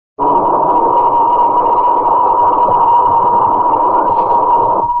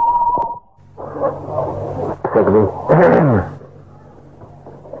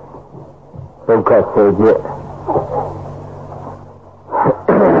seje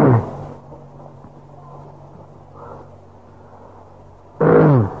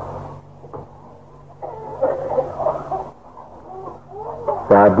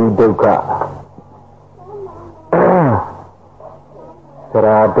Sadi dukkha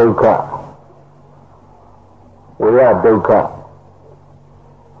Sara dukkha Vaya dukkha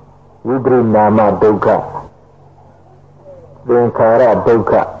Vibrinama dukkha Vinkhara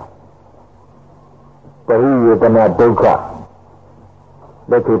dukkha Pahiyatana dukkha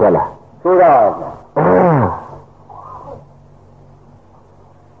Lekitala Surah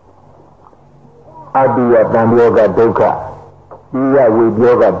Adiya Dhamyoga dukkha Iya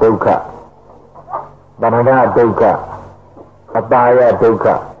Vidyoga dukkha Banana dukkha Apaya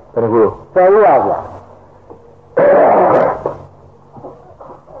dukkha Tengku Saya apa?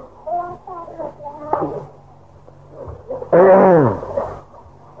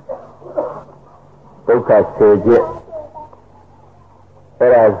 Dukkha seje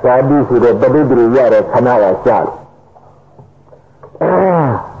Era Sadi sudah berdiri yara kanara sal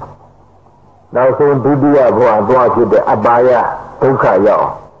Now so dudia buah sudah abaya dukkha ya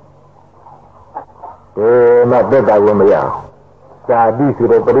nak beda guna ya Sadi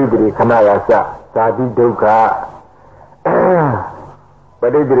sudah berdiri kanara sal Sadi dukkha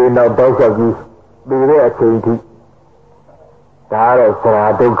berdiri nak dukkha ji Bire asyik Tara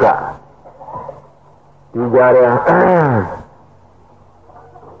sara dukkha Dijara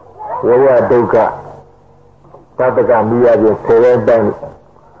Vaya dukkha Tataka miya je sereban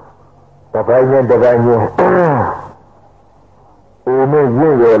Dabanya Umi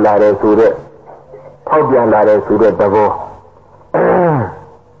yin lare surah Paudian lare surah dabo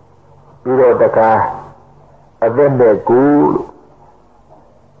Biro daka Adenne gulu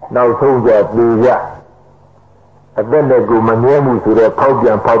Nau sungja biya Adenne gu manyemu surah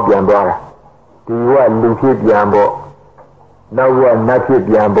Paudian doa Diwa lukit yambo Nawa nakit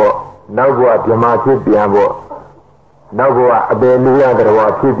yambo Nawa jamakit yambo Nawa abeluya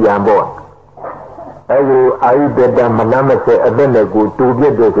darwakit yambo Ayu ayu beda manama se adenne gu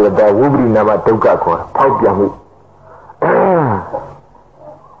Tubye desa da wubri nama dukkha ko Paudian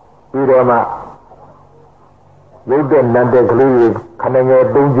Irama Yudden nande kli Kanenge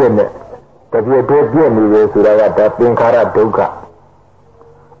dunjene Tapi dia ni suraya da Vinkhara dukkha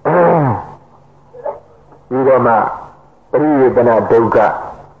Irama Priyatana dukkha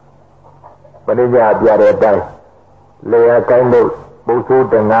Panija biare dai Leya kainu Busu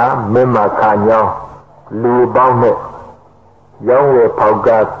dengar Mema kanyang Lu bau ne Yang we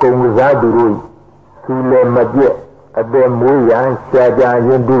pauga Kungza durui Sule majek Ada muya Syaja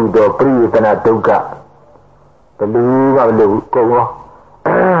yendu do Priyatana dukkha Beli Walu Kongo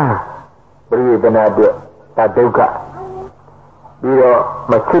Priyatana dukkha Biro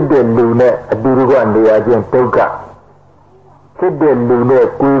Masjid lune Adurugan dia jen dukkha Sidde lune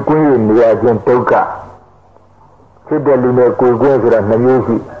Kui dia jen dukkha Sidde lune Kui surah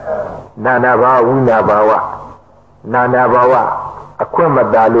Nayusi Nana bawa Nana bawa Aku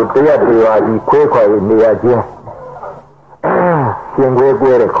madalu Taya dewaji Kwe dia jen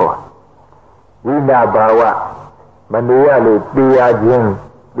Singwe rekod Wina bawa Manuya lu dia jen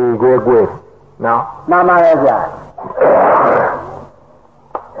Di kwe No Nama aja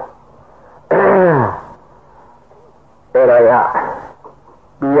Eraya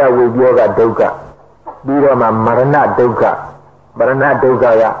Dia Vidyoga dukkha Dia marana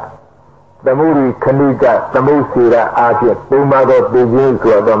dukkha ya Damuri kanika Damusira aja Tumago bijin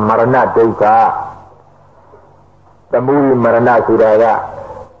suada marana dukkha Damuri marana suraya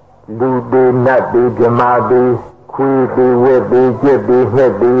Ludi nadi jamadi Kui di wedi jedi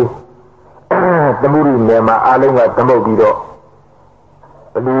hedi Damuri nema alinga damodido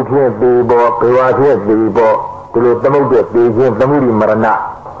Beli thiên bì bò Bewa thiên bì bò Tulu tamu dia bijin Damuri marana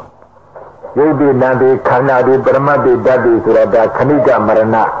Yudi nadi Khana di Brahma di Dadi surada Kanika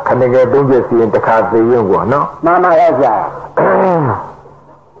marana Kanika dunje siyin Takha siyin ko no Mama aja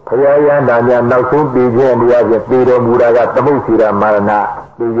Phaya nanya Nausun bijin Dia je Biro muraga Tamu sira marana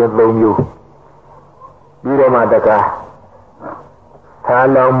Bijin lomyu Biro madaka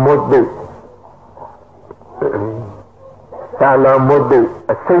Salam muddi Salam muddi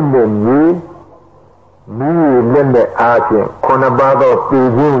Asinyin yi Ni lende asin Kona bado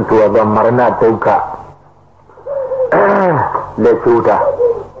Bijin suada marana dukkha Lesuda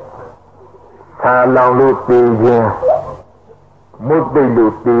Salam lu bijin Muddi lu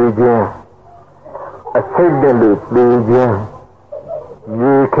bijin Asinyin lu bijin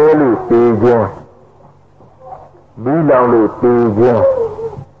Yike lu bijin Bilang lu bijin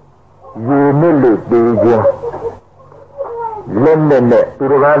Yime lu bijin Lemon,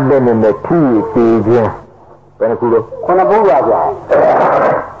 Uruga lemon, tea, very good. Konabuya.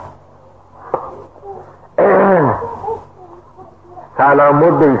 Salam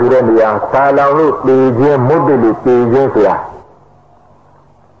Muddi Surendia, Salam Pijin, Muddi Pijin,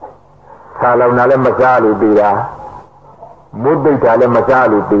 Salam Nale Masalu Bira, Muddi Tale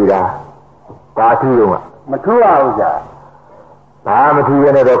Masalu Bira, Party. Matua. Amati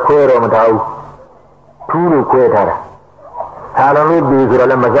and the Quero Matau, Tulu Queter. Salam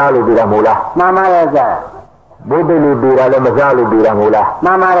Bira Masalu Bira Mula, Mama Raza, Muddi Bira Masalu Bira Mula,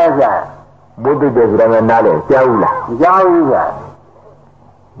 Mama Raza, Muddi Nale, Jaula, Jaula,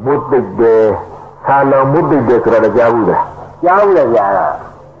 Muddi Salam Muddi Jaula, Jaula,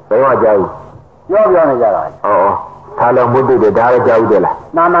 Jau. Yogana. Oh, Salam Muddi the Dara Jaudela.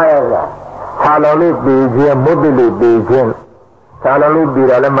 Mama Raza, Salalu Bijin, Muddi Bijin, Salalu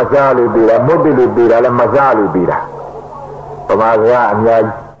Bira Masalu Bira, Muddi Bira Masalu Bira. Pamaga and Yag,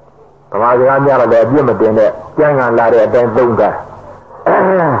 Pamaga and Yala, the Bimatin, Yang and Larry, then Dunga.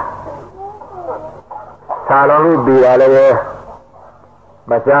 Salalu Bira,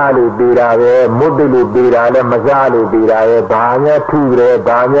 Masalu Bira, Muddi Bira, Masalu Bira, Banya Ture,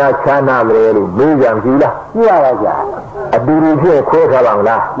 Banya Chana, Mizam Hila. Yaga, A Biri quote along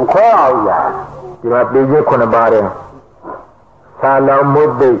that. Mukhoya, You have been Konabari. Salam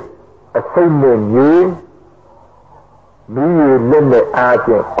Muddi, a singing you. Me limit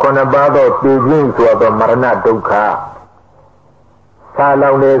asking Konabado Beijing to the Marana Duka.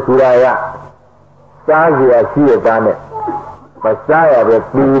 Salam ne Suraya. Sazia Siazane. Messiah with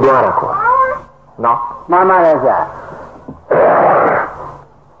Biwarako. No. Mama Raza,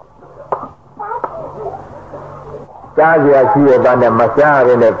 Sazia Siazane, Messiah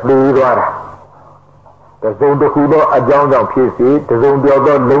in a Biwara. The zone to Kudo, a John on PC, the zone the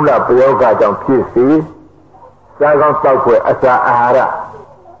other Lula Bioga on PC. Sagan Southway, Asa Ahara.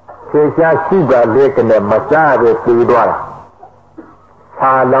 Sesha Shiba Lake and the Messiah with Biwara.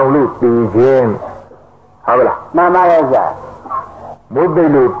 Salam Lu Beijing. Habla. Mama Raza,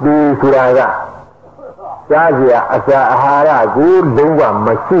 Muddilu Bi Suraga. Sazia Asa Ahara, good Lunga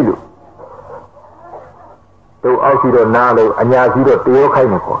Masilu. To Ausido Nalo, Anyasido, Teo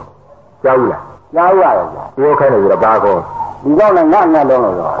Kainako. Jaula. Yaga, Teo Kainako, the Bago. you don't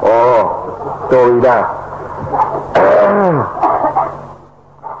know. Oh, so that.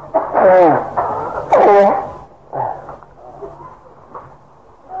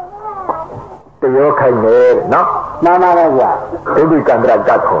 Teo Kainako, no? Mama Raza, Every Kandra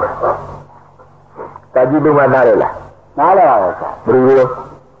Gako. Kajidu Manarela. Nala, Bruno.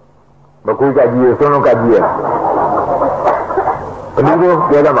 Bakuka Gia, Sono Kagia. Bruno,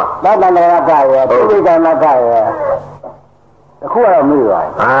 Yadama. Nala, Puri Nala, who are me?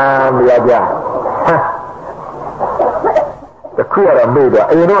 Ah, Yaja. The crew of Buddha,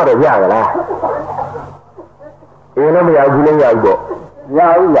 you know the Yagala. You know me, I will go.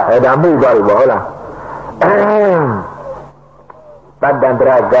 Yaga, And I'm very well.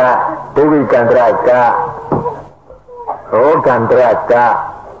 Padandraga, Puri Kandraga. Oh, Kandraga.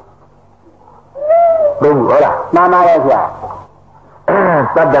 Boom, hola. Mama Raza,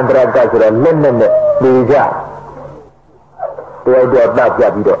 Padandraga, Lemon, Bija. They do not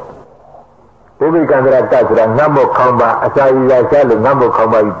get it. Puri Kandraga, Nambo Kamba, Asai, Nambo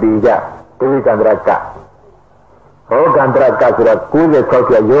Kamba, Bija. Puri Kandraga. Oh, Kandraga, Kuya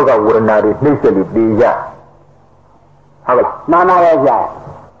Kokia Yoga, Wurnari, Nisali, Bija. Mama Raza,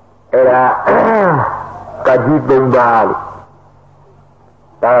 Era Kaji Bumbali.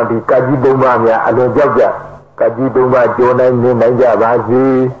 The Kaji Bumbamia, I don't judge ya. Kaji Bumba, Jonah, Ninaja,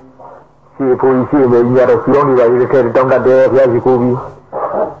 Bazi. See, Pui, see, you are a Fioni, where you can don't get there, Yazikubi.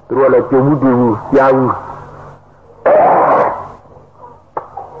 Through a like you, Yahoo.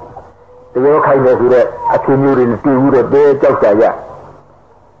 The real kindness with it, I can you in the two wood of the Jokaya.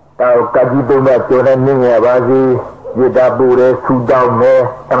 Now, Kaji Bumba, Jonah, Nina, Bazi. Yedabure, Sudan,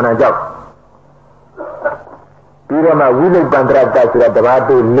 Amanaja. Pirama, we live Bandrata at the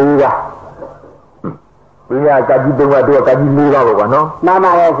Bato, Liga. We are Kajiduma to a Kajiliva, no? Mama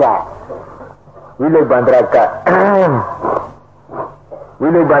Raza, We live Bandraka. We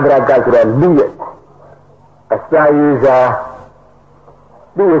live Bandraka to a Liga. A Sayiza.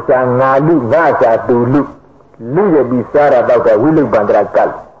 Lusa, Nalu, Vasa to look. Liga be sad about a Willy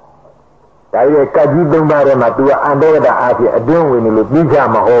Bandraka. I Kajidu Maramatua and over the Asia, a doom when you look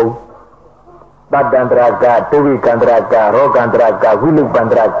Nijamaho. Badandraga, Tovi Kandraga, Rogandraga, Willy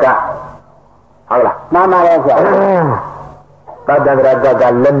Bandraga. Hola. Mama Raza,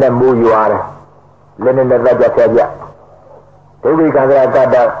 Badandraga, Lendem who you are. Lenin the Raja Saja. Tovi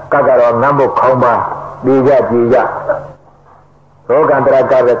Kandraga, Kagaro, Nambo Koma, Bija Bija. Rogandra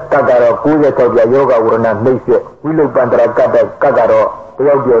Kakaro, Kuya Tobia Yoga Urana Nation, Willow Bandra Kakaro,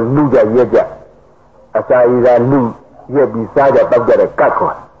 Yoga Luja Yeja, Asaiza Lu, Ye beside a Bagdara Kako.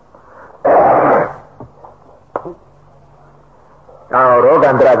 Now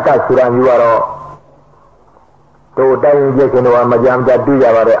Rogandra Kasuran, you are all. To dying Jason or Majam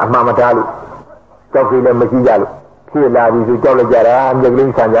Jadua, Amamatalu, Tokila Makijalu, Kila, you Jolajara, and the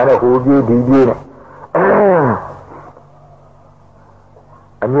Green Sanjana, who did.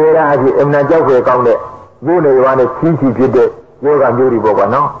 And where I am not just a counter. You know, you want to teach you the yoga and beauty book,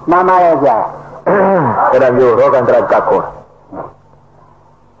 no? Mama Raja. But I'm your rock and drag kako.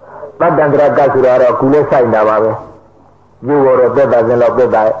 But then drag Gasura, Kule sign about it. You were a better than love the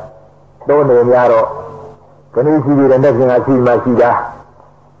guy. Don't name Yaro. Can you see the next thing I see my Sida?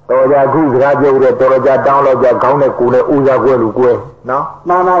 Toja Goose Radio, Toja download your counter, Kule, Uza, no?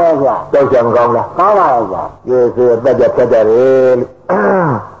 Mama Raja. Don't you go? Mama Raja. Yes, better.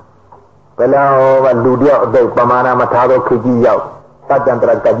 Hello, and Ludia, the Pamana Matado Kiji out.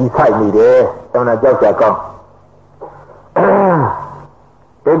 Patantra Kaji side me there, on a joke come.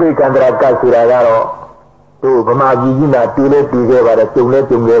 Toby Kandra Kasuragaro, to Pamagina, Tule, Tigeva, the Tule,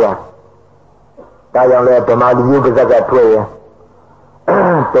 Tigeva. Tayan let Pamadi Yubazaga prayer.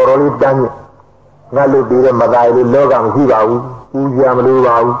 Toroli Dani, Nalu Dira Madai, Logan Hiva, Uziam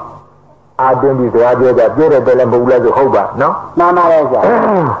Luva. I didn't use the idea that you're a Belambula to Hoba, no? Mama Raja.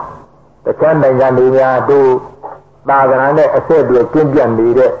 The Kandangandia do Bagana, a said to a Kindian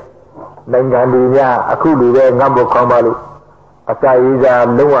leader, Nangandia, a cool leader, Gambo Kamalu, a Saiza,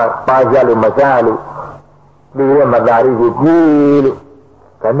 Lua, Pajalu, Mazalu, Leader Madari with you.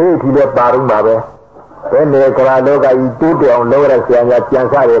 Can you see the Barum Babe? When they can look at you do the on lower and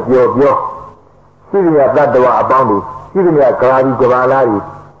Chansa of your. Sitting at that door about me, sitting at Kari Gavalari.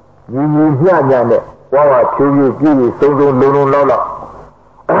 You hear Wawa, Chewy, Giri, Sozo, Lulu, Lola.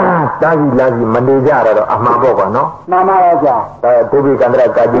 Tagi Lazi, Mandejara, Amaboga, no? Mama Raja. Toby Kandra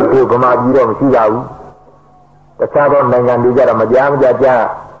Kaji, Gomagiro, Shigau. The Sabon Nanganija, Majam Jaja.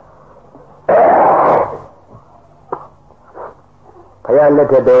 Kaya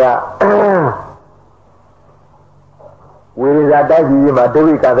let it there. Where is that Dagi,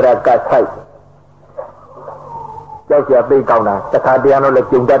 Toby Kandra Katai? Just your big counter, the Cardiano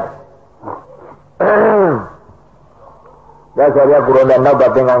let you get. That's why I'm going to know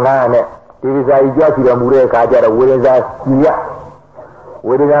about thing on it. It is a just a Mure Kaja, where is that? Yeah.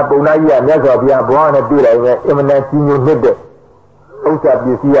 Where is that Bonaya? That's why we are born a bit of imminent senior midday. Also,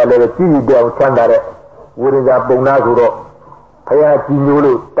 you see a little tea there, Sandare. Where is that Bonazuro? Kaya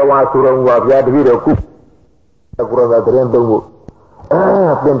Tinulu, Tawasuro, we have the video cook. The Guranga Grandongo.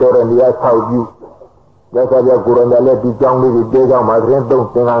 Pintor and the ice how you. That's why you're going to let the young lady dig on my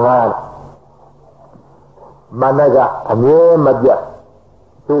grandson thing on. Managa, a mere Madia.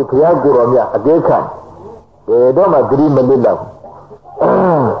 So, Tiaguromia, a gay can. They don't agree, Manila.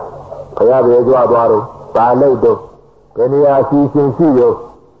 Kayabe Eduardo, Paledo, Penia, Sincio.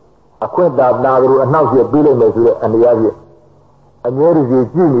 A quint of Nauru, and now you're building and the other. And here is the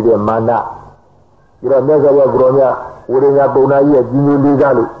genie, the mana. You're never Gronia, wearing a Bonaya, Ginu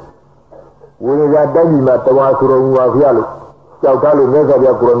Lizalu. Wearing a Dagima, the Wasuro, Wavialu. Chaukalu, never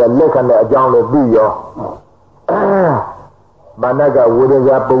Grona, Lake and a John of Bio. Managa, wearing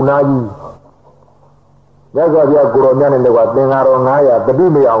a Bonayi. Never your Gronian and the Watnaro Naya, the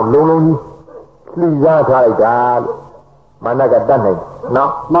Bimi on Lulu. Please, that Managa done. No,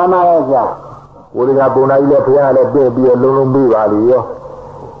 Mama Raja. Wearing a Bonayi, Piana, baby, a Lulu Valley.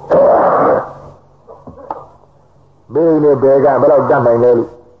 Being a beggar, but I've done my nail.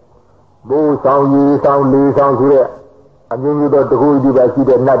 Both sound you, sound Lee, sound here. And you got the whole you by see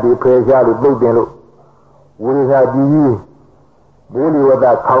that not be praise out of both in. What is that you? Really what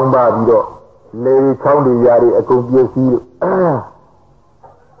that town bar you do. Lady County Yari, a good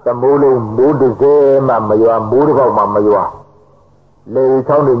the Molo, Mood is there, Mamma, you are Mood of Mamma, you are. Lady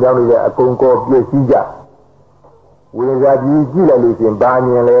County Yari, a concord, Yesija. What is that you, Gila, in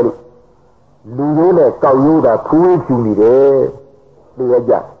Bani and Lady? Luna, Kayuda, Pui, you need it.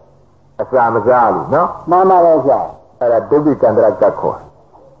 A Samazali, no? Mama Raja. Era Dubi Kandra Kako.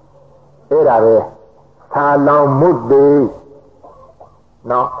 Era there. Talon Muddi.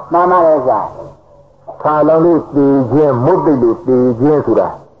 No? Mama Raja. Talon the Jim Muddilu, the Jensura.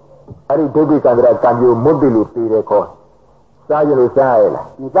 Ari Dubi Kandra Kanju Muddilu, the record. Sajan Usaila.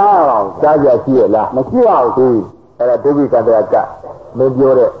 Saja Siela. Makia. Era Dubi Kandra Ka.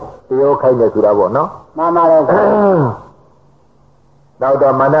 Mediore. The kindness to Rabo, no? Mama Raja. Now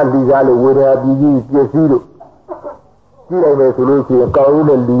the Mana Lizalu would have used your zero. See a solution, Kaun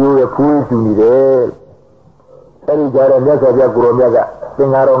and Leo, a fool to me there. Every Jara Mesa Gurumaga,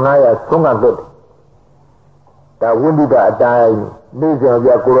 Singaronaya, Sunga. That windy that died, Nizam of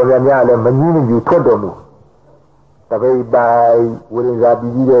Yakuromia, and Manini, you told them. The way by winning that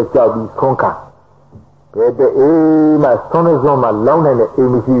the shall be conquered. The aim as soon as on my long and the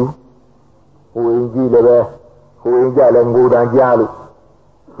who in Gileve, who in Jalango and Jalu,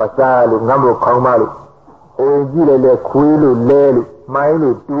 Masalu, Nambo Kamalu, who in Gile, Quilu, Lelu,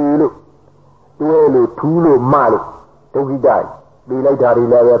 Milu, Tuelu, Tulu, Malu, Togi died. Be like that,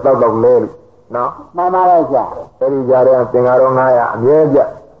 11 of Lelu. No, Mama, Every Jara and Singaronaya, and Yaja.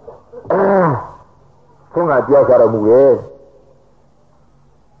 Sunga Diakaramu,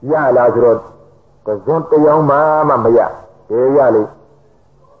 Ya Lazarus, the Zonta young mamma, Yali.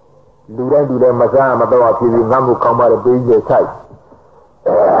 Dura do them Mazama, though if you Namu come out of being your type.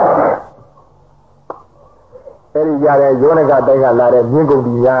 Every Yara, Yonaga, Danga, Lara, Mingo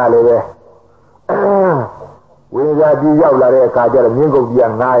di Yale. We got the Yala, Kaja, Mingo di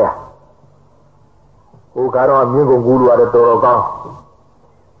Anaya. Who got on Mingo Gulu at the Toroga.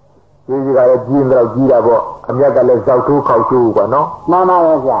 You got a gym of Gilabo, and Yaga let out 2 Kautu, no?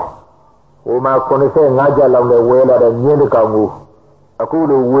 Mama, O ma kone se ngaja lam le wela de nyende kangu aku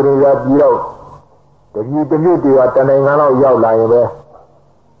lo wuri ya biro de ni de wa tanai nga law yaw la yin be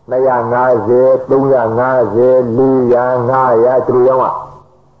 250 350 400 ya tru yawa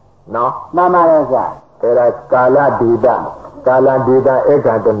no Mama, era kala dida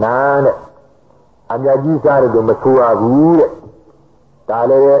ekantana ne amya ji sa de ma suwa bu de da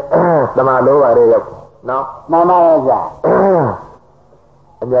le sama lo ba de no Mama,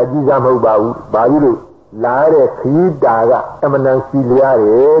 And Yajiza Mobau, Bayu, Lare, Kidaga, Eminent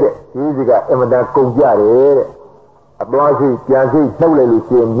Filiare, Easiga, Eminent Kojare, a Blancy, Piazzi, Nolly,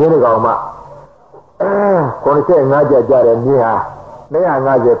 Yenigama. Conse Naja Jara Nia, Nea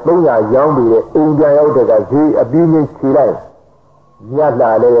Naja, Puya, Yombi, India Yoga, a being Chile.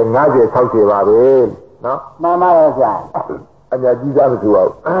 Yala, Naja, Sauti Rabe, no? Mama, And Yajiza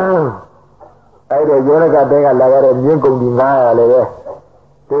Mobau. Either Yonaga Dega Lagare, Mingo Dina,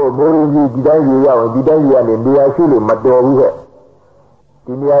 So, Morin, Didaya, and India Shulu, Mado.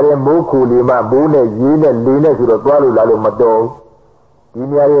 Tiniare Moku, Lima, Bone, Yin, and Lina to the Gualu, Mado.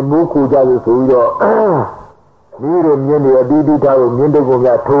 Tiniare Moku, Jazu, Niro, Mini, a Didi Tao,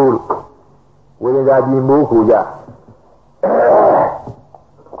 Mindoga told. When that be Moku, ya.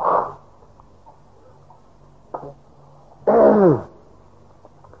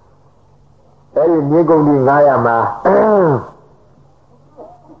 Very Nigo Nayama.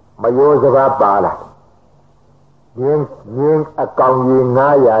 Mayo Zava Bala. Yin a Kong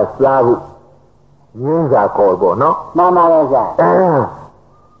Naya Slavu. Yin a Corbo, no? Mama,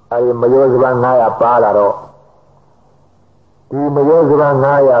 I am Mayo Zava Naya Bala. The Mayo Zava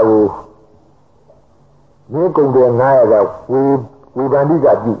Naya who Nico de Naya, we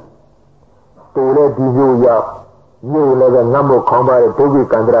bandiga di. To let you ya. You let a number of combat Togi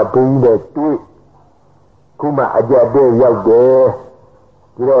Kandra Pui the Kuma Ajade out there.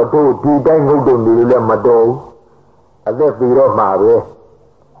 You know, do bang hold on the Mado. I left the rough Mave.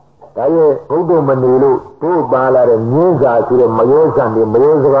 I hold on Manilo, 2 Bala and Musa to the Mayos and the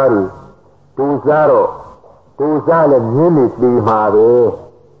Mayosari, 2 Zaro, 2 Zal and Nimis be Mave.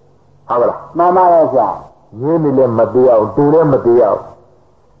 However, Mama, Nimile Madia, do them Madia.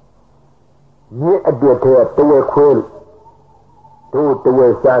 Near a dear to a quill, to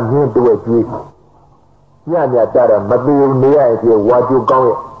a son, near to a tree. Yanya Dara, Madu Nia, if you what you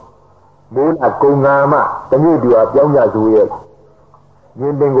going. Moon at Kongama, the new do a young as we are.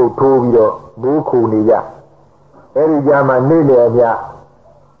 Yindengo Tovido, Buku Nia. Every Yama Nilia,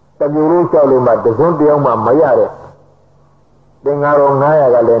 the Jerusalem, the Zondioma Mayare. Then Aaron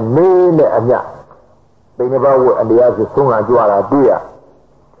Naya, and Nile Anya. They never and the other Sunga Juara Dia.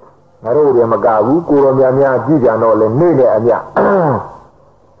 Narodi Magabu, Kuromia, Giga, no, and Nile Anya.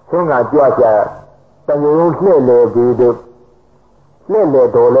 Sunga Juara. You Lele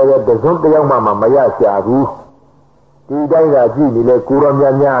Dole, the Zonta young mamma, Mayasha, who Dida Gini, Kuromia,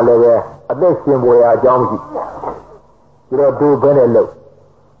 a best thing where I jump. You don't do Benelo.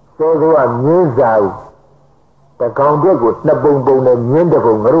 So do a new Zao. The Count was not bone and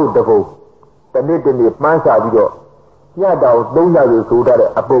Yendavo, Marutavo. The Nitin is Mansa Vigo. Yada, don't know so that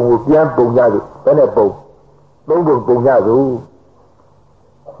a bone with Yan Bonyago, Benebo. Bongo Bonyago.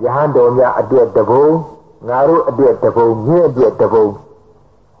 Yahando ya a dead devil, Naru a dead devil, near dead devil.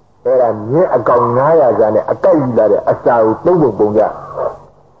 There are near a Gongaya than a Kaila, a Sao, no Bonga.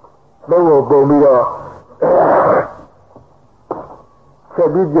 No Bomio. So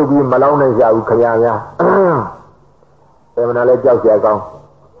did you be Malone and Yao Kayana? Even I let Jao Jagon.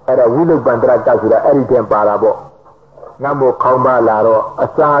 At a willow bandra Casura, Eric and Parabo. ngam mo khomba la ro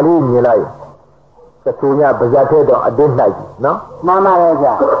asa li nyin lai sa thu nya ba za the do adin nai no ma ma le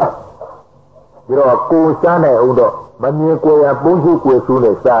ja di ro ko sa nai ông do ma nyin ko ya pung su ko su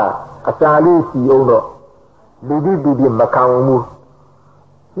ne sa asa li si ông do lu di ma khang mu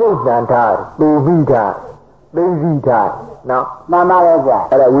nyau nan tha tu vi tha dai vi tha no ma ma le ja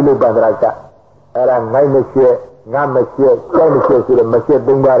ara wi lu ba dra ka ara ngai me che nga me che kai me che su le me che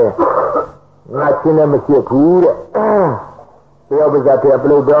dung ba re nga chin ne me che thu deပြောပါဇာတဲ့ပ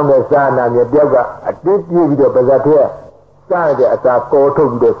လုတ်တော်နဲ့စားနာမြေပြောက်ကအတိတ်ပြည့်ပြီးတော့ပါဇာတဲ့စားရတဲ့အစာကောထုတ်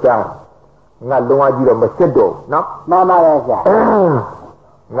ပြီးတော့စားငါလုံးဝကြီးတော့မစစ်တော့နော်မှန်ပါရဲ့ဆရာ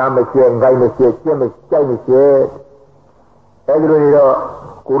ငါမရှင်းငိုင်းမရှင်းကျင့်မကြိုက်မရှင်းအဲဒီလိုနေတော့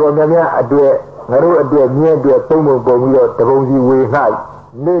ကိုရောမြတ်အတွက်ငါတို့အတွက်မြင်းအတွက်သုံးပုံပုံပြီးတော့တပုံစီဝေနှိုက်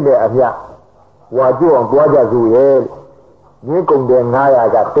နေ့နဲ့အမျှဝါကြွအောင်တွားကြစုရဲ့မြင်းကုန်တဲ့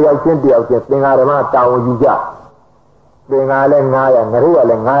900ကတယောက်ချင်းတယောက်ချင်းသင်္ဃာဓမ္မတာဝန်ယူကြသင်္ဃာလည်း900ငါတို့က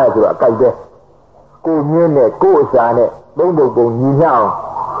လည်း900ဆိုတော့အကြိုက်ပဲကိုမြင်းနဲ့ကိုအစာနဲ့သုံးပုံပုံညီမျှအောင်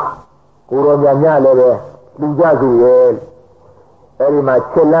ကိုရောမြတ်လည်းပဲလူကြစုရဲ့အဲဒီမှာ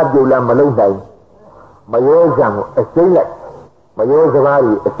ချက်လက်ပြုတ်လက်မလုံးနိုင်မရောစံကိုအစိမ့်လိုက်မရောစကား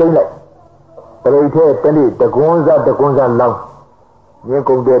ကြီးအစိမ့်လိုက်ပရိသေတနေ့တကွန်းစားလောင်းမြင်း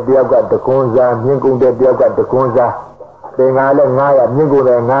ကုန်တဲ့တယောက်ကတကွန်းစားမြင်းကုန်တဲ့တယောက်ကတကွန်းစားသင်္ဃာလည်း900မြင်းကုန်လ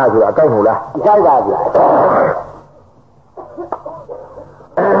ည်း900ဆိုတာအကြိုက်မို့လားအကြိုက်ပါဗျာ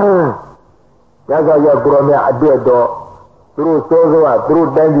ရသော်ရကိုရောမြတ်အတွက်တော့သူတို့စိုးစိုးကသူတို့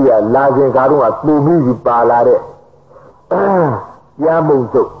တိုင်းပြည်ကလာခြင်းကားတော့ပူပြီးပါလာတဲ့ပြားမုံ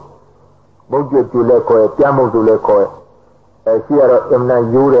စုပ်မုတ်ကျွတ်လည်းခေါ်ပြားမုံစုပ်လည်းခေါ်ရှိရတော့အမှန်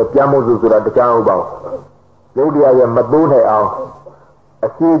ရိုးတယ်ပြားမုံစုပ်ဆိုတာတခြားဟုတ်ပါဘူးရုပ်တရားရဲ့မတိုးနိုင်အောင်အ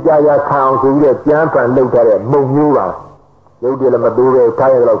စီကြရခံအောင်ဆိုပြီးတော့ပြန်ဖန်လှုပ်ထားတဲ့မုံမျိုးပါရုပ်တရားလည်းမတိုးပဲ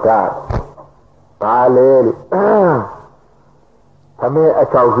ထားရတော့တာဘာလဲလို့သမင်းအ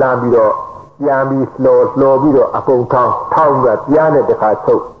ချောက်လှမ်းပြီးတော့ပြန်ပြီးလှော်ပြီးတော့အကုန်ထောင်းကပြားနဲ့တခါ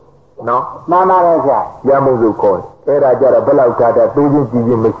ချုပ်နော်မှန်ပါရဲ့ဆရာပြားမုံစုပ်ခေါ်အဲ့ဒါကြတော့ဘယ်လောက်ထားတဲ့တိုးချင်းကြည့်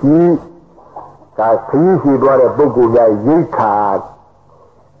ချင်းမရှိဒါခရီးရှိသွားတဲ့ပုဂ္ဂိုလ်များရိတ်ခါ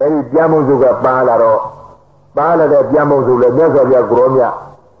အဲ့ဒီပြားမုံစုပ်ကပါလာတဲ့ပြားမုံစုပ်လည်းမြတ်စွာဘုရားကိုရောမြတ်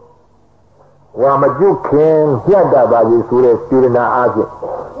ဝါမကျွခင်ပြတ်တာပါကြီးဆိုတဲ့စေရနာအားဖြင့်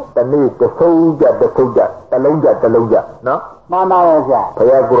တနေ့တစ်ဆုံးကြတလုံးကြနော်မှန်ပါရဲ့ဆရာဘု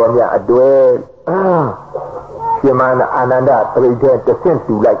ရားကိုရောမြတ်အတွေ့ရှင်မနာအာနန္ဒပရိသေတဆင့်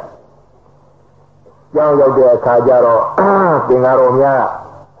တူလိုက်ကြောင်းရောက်တဲ့အခါကျတော့သင်္ဃာတော်များ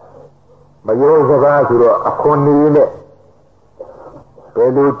မယောစကားဆိုတော့အခွန်နေနဲ့ဘ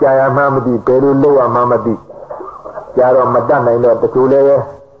ယ်လိုကြာရမှမသိဘယ်လိုလုပ်ရမှမသိကြာတော့မတတ်နိုင်တော့တချို့လည်း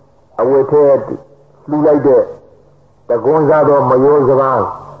အဝတ်ထဲလှူလိုက်တဲ့တကွန်းစားတော့မယောစကား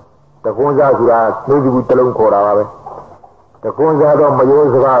တကွန်းစားဆိုတာနှိုးစုတစ်လုံးခေါ်တာပါပဲတကွန်းစားတော့မယော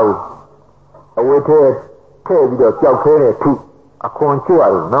စကားကိုအဝတ်ထဲထည့်ပြီးတော့ကြောက်ခဲနဲ့ထုအခွန်ချွတ်ရ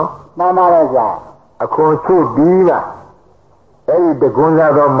တယ်နော်မှန်ပါရဲ့ဆရာအခွန်ချွတ်ပြီးကအဲ့ဒီတကွန်း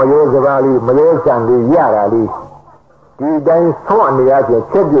စားတော့မယောစကားလေးမယောဆံလေးရတာလေးဒီတိုင်းဆွန့်နေရခြင်း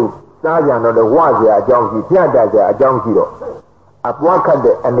ချက်ပြုတ်စားကြတော့ဝကြအကြောင်းရှိပြတ်တတ်ကြအကြောင်းရှိတော့အပွားခတ်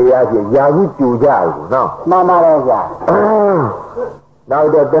တဲ့အနေအချင်းယာဟုကြူကြရဘူးနော်မှန်ပါရဲ့ဆရာနောက်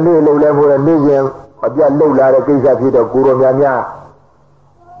တော့တနေ့လုံလဲမို့လဲနေ့ရင်အပြတ်လှုပ်လာတဲ့ကိစ္စဖြစ်တော့ကိုရောများ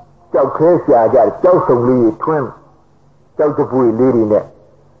ကြောက်ခဲရှာကြကြောက်စုံလေးထွန်းကြောက်တပွေလေးတွေနဲ့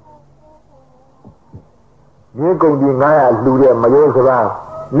မြေကုန်ကြီး900လှူတဲ့မယောစကား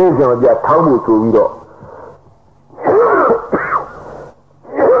နေ့စဉ်အပြတ်ထောင်းဖို့ဆိုပြီးတော့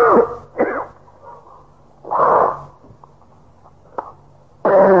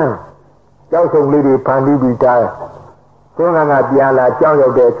ကြောက်စုံလေးတွေဖန်ပြီးပြီးသားသွန်းကပြန်လာကြောက်ရော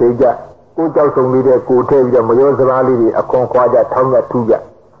က်တဲ့အချိန်ကျကိုကြောက်စုံလေးတွေကိုထည့်ပြီးတော့မယောစကားလေးတွေအခွန်ခွာကြထောင်းကြထူးကြ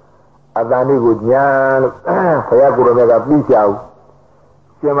အတန်လေးကိုညာလို့ဘုရားကိုယ်တော်ကပြီးချအောင်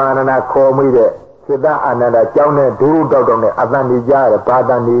ရှင်မအာနန္ဒခေါ်မိတဲ့စိတ္တအာနန္ဒကျောင်းနဲ့ဒုရုတောက်တော်နဲ့အတန်နေကြရဘာ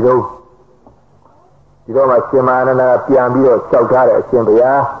တန်နေတော့ဒီတော့မှရှင်မအာနန္ဒပြန်ပြီးတော့လျှောက်ထားတဲ့အရှင်ဘု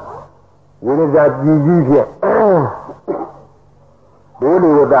ရားဝိရိယကြီးကြီးဖြင့်ဒုလိ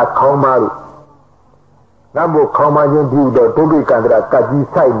ဝဒခေါင်းပါလို့နတ်ဘုခေါင်းပါခြင်းပြုတော့ဒုက္ခိကန္တရာကကြီး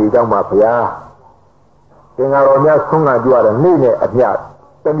ဆိုင်နေကြောင်းပါဘုရားသင်္ဃာတော်များဆုံးခံကြရတဲ့နေ့နဲ့အမျှ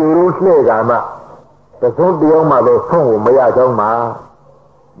တမျိုးလုံးလှည့်ကမှသစုံတယောက်မှတော့ဆုံးကိုမရကြောင်းမှာ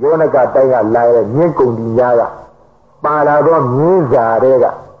ယောနကတိုင်းကလာရဲ့မြင့်ကုန်ဒီများကပါလာတော့မြင်းစာတွေက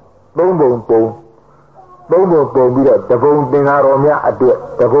သုံးပုံပြီးတော့တပုံသင်္ဃာတော်များအတွက်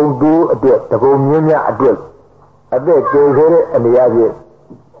တပုံတူအတွက်တပုံမြင်းများအတွက်အသက်ကျေဆိုတဲ့အနေအချင်း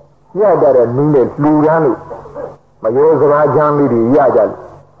ညတ်တဲ့နည်းနဲ့လှူရမ်းလို့မယောစကားချမ်းလေးတွေရကြတယ်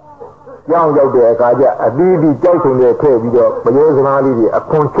ကြောင်းရောက်တဲ့အခါကျအသီးသီးကြောက်ဆုံတွေထည့်ပြီးတော့မယောစမားလေးတွေအ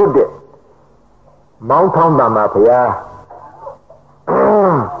ခွန်ချွတ်တဲ့မောင်းထောင်းတာမှာဘုရား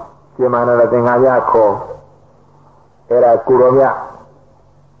ဒီမှာလည်းသင်္ဃာရခေါ်အဲ့ဒါကိုရောမြ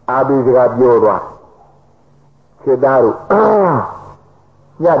အာဘိစကားပြောသွားခြေသားတို့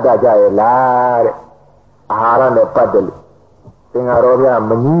ညတ်တာကြရဲ့လားတဲ့အာဟာရနဲ့ပတ်တယ်လို့သင်္ဃာတော်မြ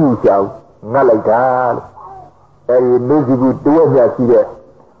မငြင်းကြဘူးငတ်လိုက်တာလို့အဲဒီလူစီကူတဝက်မြရှိတဲ့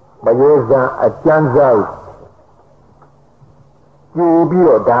မယောဇံအကျမ်းစားကိုကြည့်ပြီး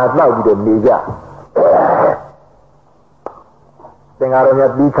တော့ဒါတော့ပြီးတော့နေကြသင်္ဃာတော်မြ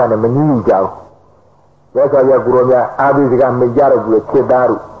ပြီးခါနဲ့မငြင်းကြဘူးရသော်ရကိုရောမြအာဘိစကားမကြတော့ဘူးခြေသား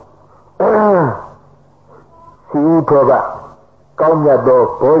တို့စီထောကကောင်းမြတ်သော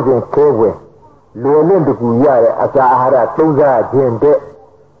ဘောဇဉ်ခဲဝင်လူလင့်တကူရတဲ့အစာအာဟာရသုံးစားခြင်းတဲ့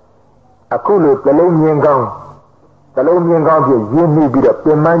အခုလိုတလုံးမြင်ကောင်းဖြင့်ရင်းနှီးပြီးတော့ပြ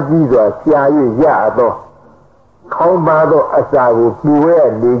င်ပန်းကြီးစွာရှာ၍ရသောခေါင်းပါသောအစာကိုပြည့်ဝဲ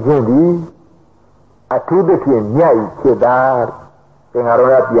နေခြင်းသည်အထူးသဖြင့်မြတ်၏ဖြစ်တာသင်္ဃာတော်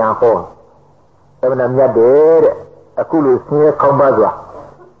ကပြန်ဟောအမှန်မြတ်တယ်တဲ့အခုလိုဆင်းရဲခေါင်းပါစွာ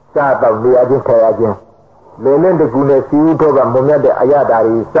စားတော့နေရခြင်းထိုင်ရခြင်းလေလင့်တကူနဲ့စီဦးတော့ကမုံမြတ်တဲ့အရာဓာ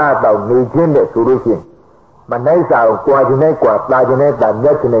ရီစားတော့နေခြင်းတဲ့ဆိုလို့ရှိရင်မနိုင်စာကိုကြွားခြင်းနဲ့ကြွားတာခြင်းနဲ့တာမြ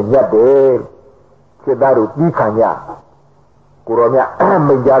တ်ခြင်းနဲ့မြတ်တယ်စိတ်သားတို့ပြီးခံကြကိုရောမြ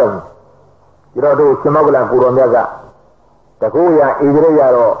မိတ်ကြတယ်ဒီတော့တို့ရှင်မောကလကိုရောမြတ်ကတကူရဣသရေရ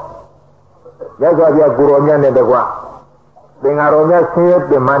တော့ရသော်ပြကိုရောမြတ်နဲ့တကွသင်္ဃာတော်မြတ်ဆင်းရဲ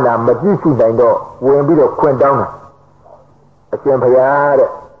ပင်မနာမကြည့်ရှိနိုင်တော့ဝင်ပြီးတော့ခွင့်တောင်းတာအရှင်ဘုရားတဲ့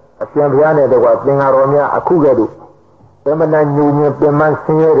အရှင်ဘုရားနဲ့တကွသင်္ဃာတော်မြတ်အခုကဲ့သို့ပင်မနာညူညင်ပင်မဆ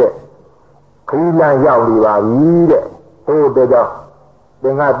င်းရဲတဲ့ခရီးလမ်းရောက်နေပါပြီတဲ့ဟိုတဲ့ကြောင့်သ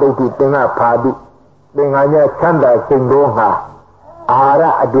င်္ဃတုတ်တုသင်္ဃဖာတုသင်္ဃာညချမ်းသာစိတ်တော်ဟာအာဟာ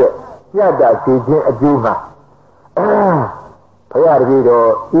ရအတွက်ညတ်တာစီခြင်းအကျိုးမှာဘုရားတပည့်တော်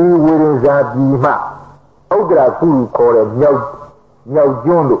ဤဝိရိယဇာပြည်မှဥဒ္ဒရာကုခေါ်တဲ့မြောက်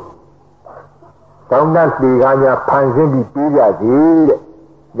ကျွန်းတို့တောင်းတလေကားများဖန်ဆင်းပြီးပြေးကြစီတဲ့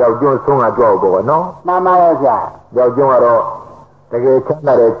မြောက်ကျွန်းဆုံးကကြောက်တော့နော်မှန်ပါရဲ့ဗျာမြောက်ကျွန်းကတော့တကယ်ချမ်း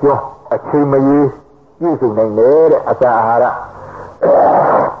သာတဲ့ကျွန်းအချိန်မရေပြည့်စုံနိုင်တယ်တဲ့အစာအာဟာ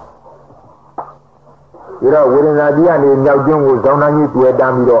ရဒါဝိရဏကြီးကနေမြောက်ကျွန်းကိုဇောင်းနှန်းကြီးတွေ့တ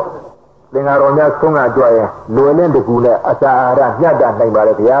မ်းပြီးတော့သင်္ဃာတော်များဆုံးကကြွရင်လွယ်လင်းတကူနဲ့အစာအာဟာရညှက်တာနိုင်ပါ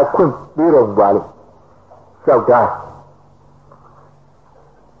လေဗျာခွင့်ပေးတော်မူပါလို့လျှောက်တာ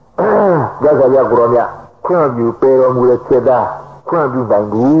ရသော်ရကိုရောမြခွင့်ပြုပေးတော်မူတဲ့စေတခွင့်ပြုနိုင်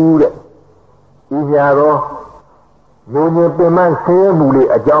ဘူးတဲ့ဤညာတော့ညဉ့်ညင်ပင်မဆင်းရဲမှုလေး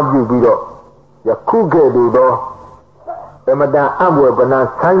အကြောင်းပြုပြီးတော့ယခုကဲ့သို့သောအမတန်အံ့ဖွယ်ပနာ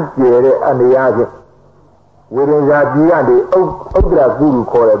ဆန်းကျယ်တဲ့အနေအချင်းဝိရိယဇာပြည်ကနေဥဒ္ဒရာကုလူ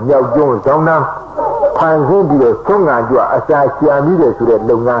ခေါ်တဲ့မြောက်ကျွန်းဇောင်းနှန်းဖန်ဆင်းပြီးတော့ဆုံးငံကြွအစာရှာမိတယ်ဆိုတဲ့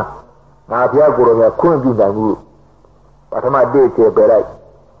လုပ်ငန်းငါဘုရားကိုယ်တော်မြတ်ခွင့်ပြုနိုင်မှုပထမတိကျပဲလိုက်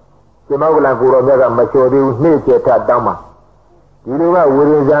ဒီမောကလကိုယ်တော်မြတ်ကမလျှော်သေးဘူးနှိမ့်ကျထတောင်းပါဒီလိုကဝိ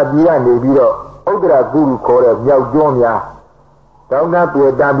ရိယဇာပြည်ကနေပြီးတော့ဥဒ္ဒရာကုလူခေါ်တဲ့မြောက်ကျွန်းများဇောင်းနှန်း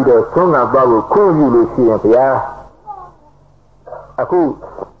တွေ့တမ်းပြီးတော့ဆုံးငံသွားကိုခွင့်ပြုလို့ရှိရင်ဘုရားအခု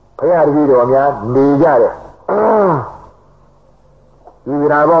ဘုရားတပည့်တော်များနေကြတဲ့ဒီ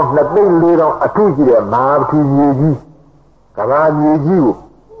ရာပေါင်း2သိန်း4တောင်အထုရှိတဲ့မဟာပတိမြေကြီးကဘာမြေကြီးကို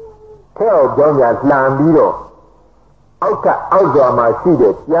ထဲအောင်ကြောင်းပြန်လှန်ပြီးတော့အောက်စွာမှာရှိ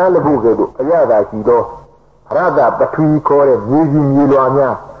တဲ့ကြားလပုကဲ့သို့အရသာရှိသောရတပထဝီခေါ်တဲ့မြေကြီးမြေလွာ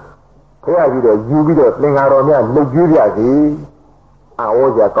များဖျက်ပြီးတော့ယူပြီးတော့သင်္ဃာတော်များလှုပ်ကြွေးကြစီအ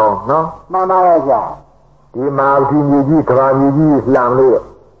ဝေါ်ကြကောင်းနော်မှန်ပါရဲ့ဗျာဒီမဟာပတိမြေကြီးကဘာမြေကြီးလှန်လို့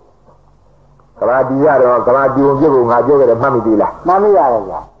ကဘာတီရတော့ကဘာတီုံပြုတ်ကိုငါပြောကြတယ်မှတ်မိသေးလားမှတ်မိရတယ်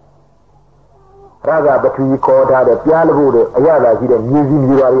ဗျာရသပထဝီခေါ်ထားတဲ့ပြားလဖို့တဲ့အရသာရှိတဲ့မြေကြီး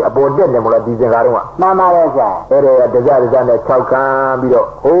မြေပါတွေအပေါ်တက်နေမလားဒီစင်္ကားတော့မှန်ပါရဲ့ဗျာအဲ့ဒါတကြနဲ့6ခန်းပြီးတော့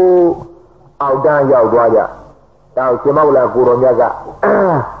ဟိုးအောက်တန်းရောက်သွားကြတောက်ရှင်မောက်လာကိုတော်မြတ်က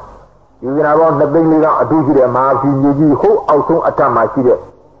ဒီကနာပေါင်း2သိန်း4တောင်အတူရှိတဲ့မဟာပတိမြေကြီးဟိုးအောက်ဆုံးအထက်မှာရှိတဲ့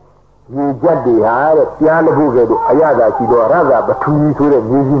မြေကျက်တွေဟာတဲ့ပြားလဖို့ကဲ့သို့အရသာရှိတော့ရသပထဝီဆိုတဲ့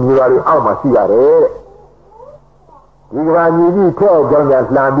မြေကြီးမြေပါတွေအောက်မှာရှိရတယ်တဲ့ဒီကဘာမြေကြီးထဲအောင်ကြောင်းပြန်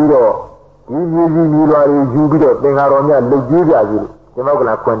လှန်ပြီးတော့ဒီမြေကြီးမြေပါတွေယူပြီးတော့သင်္ဃာတော်များလှုပ်ကြွေးကြပြီလို့ဒီမောက်က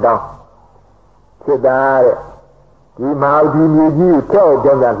လာခွင်တောင်းဖြစ်တာတဲ့ဒီမဟာပတိမြေကြီးထဲအောင်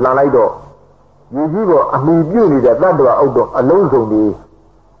ကြောင်းပြန်လှန်လိုက်တော့မြေကြီးကအမိပြုတ်နေတဲ့တတ္တဝအုပ်တော့အလုံးစုံတွေ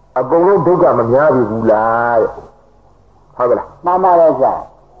အကုန်လုံးဒုက္ခမများပြီဘူးလားတဲ့ဟုတ်ကဲ့လားမှန်ပါရဲ့ဗျာ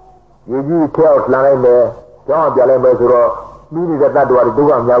ရေကြီးထဲအောင်လှန်လိုက်မယ်ကျောင်းအောင်ပြလိုက်မယ်ဆိုတော့ပြီးနေတဲ့တ attva တွေဒုက္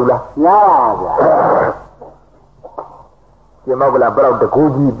ခမများဘူးလားများပါဗျာဒီ Jimabla brought the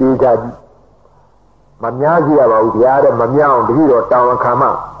Koji Begaji. Mamyazi about the other Mamya, the hero town come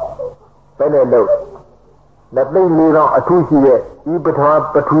out. Penelo. That they live on a 2 year,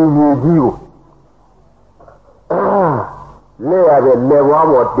 between you. Lea the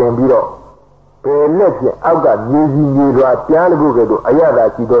Lewa Dembiro. Let out that music you are Tiago, Ayada,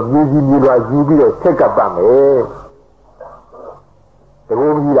 you don't music you are Zubio, take up on the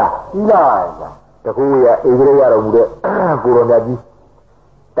room here. The who are every year of the Guronaji.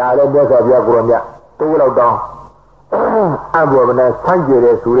 Talent of your Guronia, Tola down. I'm woman and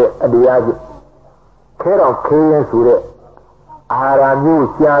Sanjay Sure and the Yaji. Care of Kayan Sure. Aramu,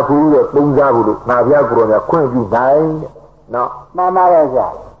 Siapu, Bungabu, Navia Guronia, Queen, nine. No, Mama.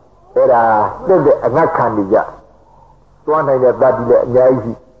 Era, a not candida. One I have that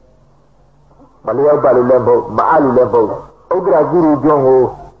Yaji. Malia Balulembo, Maalu Lembo, Ogra Guru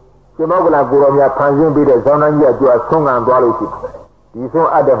Jongo. Jimabla Guromia Panjim be the Zonanya to a song and quality. You saw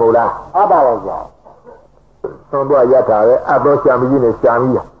Adamola, Abalaja. Sondo Yata, Abo Shamina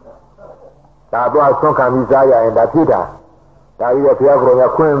Shamia. Abo Sonkamizaya and Akita. Taria Piagro,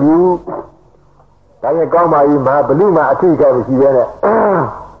 Queen View. Tanya Gama in Mabaluma, Atika, Siena.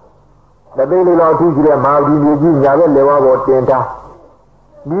 The daily law teaches them how you never live over Tenta.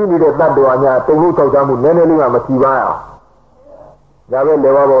 You need a bad one, Togo Jamu, Nenelima Mativa. Never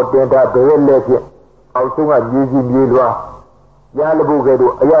live about Tenta, Bele, also a using Yelwa. Yalabu,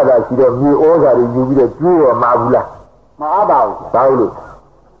 Ayada, she don't need all that you will a Jew or Mabula. Paulo.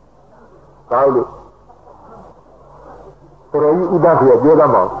 For you, that's your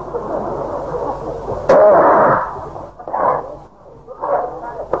Jogamo.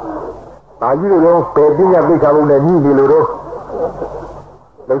 Are you don't pay dinner become a new Luro?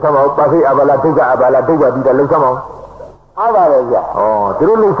 Look about Pasi Abalatuga, did a look among. Oh, the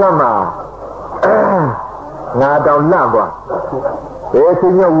only summer. Now down number. There's a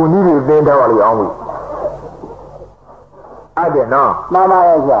young who needed only. I don't know. Mamma, I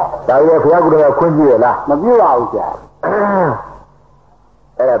have Yagra Quinjela. Mabu out there.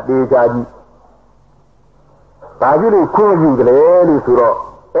 At a big idea. I really call you the lady to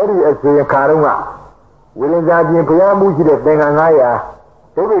Eddie as a Karuma. Willing that in Piamuji de Benganaya,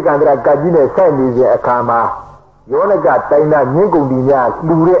 every country Gajina Sandy a Kama. You only got Taina Ningunia,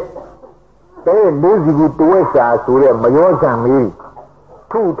 Lure. They lazy good to West Sure, Mayos and me.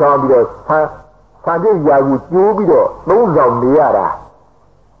 2 times Sandy Yagu, Yubido, no Zom Liara.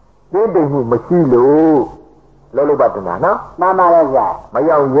 Then they who Machilo Lolo Batanana, Mamma, my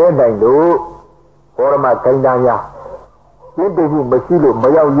young Yen, or my Kaindania. Then they who Machilo, my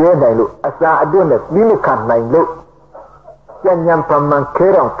young Yen, as I don't have Limican 9 look. Yanyam from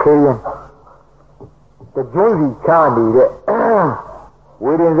Mankaran. The Jonesy Charlie,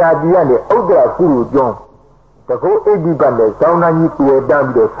 within that the Ogra Guru John, the whole Eddie Bande, Sauna to a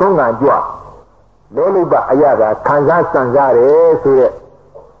damn the song and joa. Loluba Ayada, Kansas Sanzare, Sure,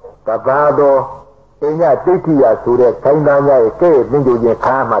 Tabado, Enya Titia, Sure, Kainanya, K, Mindu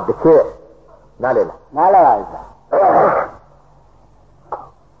Kama, the K. Nala.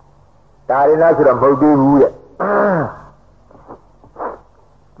 Tarinasura Modu,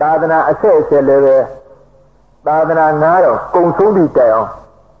 Tadana, I say, Badana Naro, Consoli Tail,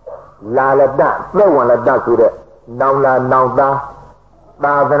 La Dan, no one like that to it. Now da,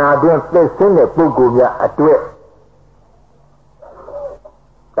 Badana didn't play sing a Pugumia at it.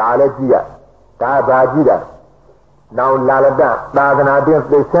 Talagia, Tabajida. Now Lalada, Badana didn't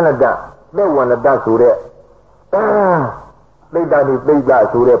play Senada, no one like that to it. They done it big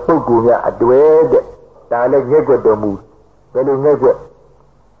that to the Pugumia at it. Taleg Negro the mood, very Negro.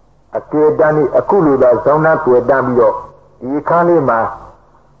 A Dani, a Kulu, Zona to a Damio, the Kanima,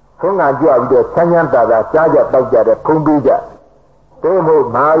 Songa Joa, the Sanyanta, Saja Bagja, the Pumbija, Tomo,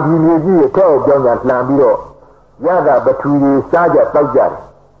 Maudi, a tell John Lambiro, Yaga, Batui, Saja Bagja.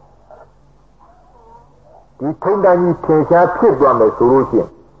 The Tundani Kensha Pit on the solution,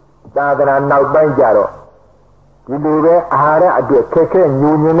 Dadana now Banjaro. The Lure, Ahara, a dear Keke,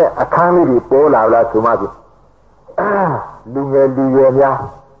 Union, a Kamiri, Pola, Sumaki. Lunga,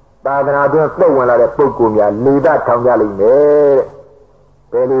 Badana don't play one at a Pocumia, leave that town yelling,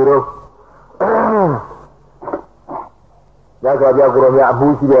 Peliro. That's what Yagromia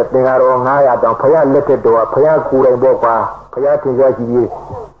Bushi, thing out on Naya, don't pay a letter to a Paya Kura and Bopa, Paya Tingaji.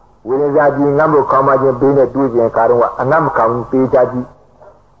 When is that you number come and being a Duji and Karua, and I'm coming, Pijaji.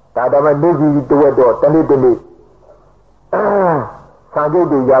 Tadama Navy to a door, tell it to me. Sanjay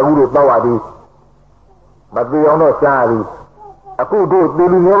de Yahoo Bawadi. But we are not sorry. A good do, they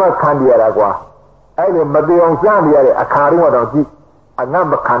never can be Aragua. I am Madion Zambia, a Karua, a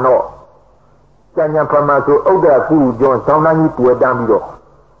number canoe. Sanya Pamaso, Oda Guru John, Saunani, Puadamido.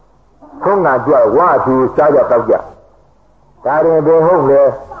 Honga Joy, Watu, Saya Tauja. Tare be home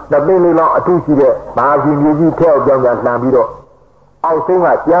there, the Billy Law Atusi, Mazi Musi, tell John Lambido. I'll sing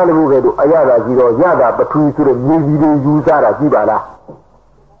at Yalu, Ayala, Zero, Yada, but two to the Musi, Usara, Gibala.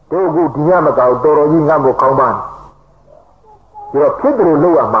 Don't go to Yamaka, Doro, Yingambo, Kauman. You're Pedro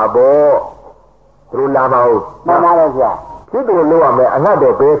Lua, my boy. Through Lamao. Mamma, Pedro Lua,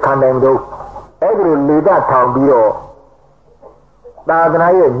 another bear can do. Every leader town below.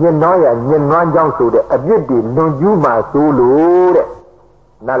 Baganaya, Yenoya, Yenon Johnson, a beauty, no Juma, Sulu.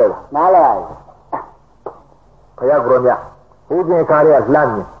 Nala. Payagronia. Who's in Karia's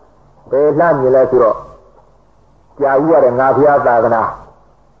land? They land you let you. Yahoo and Navia Bagana.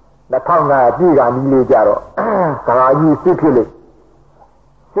 The Tonga, Diga, Nili Jaro. Karayi, Sipili.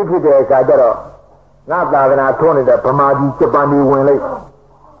 Sipili, Gajaro. Not Bagana, Tony, the Pamadi, Japani, Winley.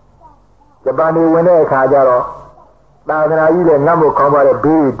 Japani, Winley, Kajaro. Bagana, you number come out a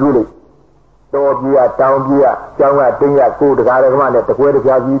big duty. Dobia, Townbia, Janga, Dinga, Food, the Garaman, at the Quay of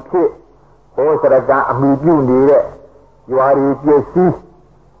Yaji Kit. Horse that I got me, you need it. You are EPC.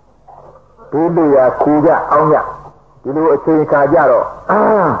 Bibia, Kuga, Onya. You know a chain Kajaro.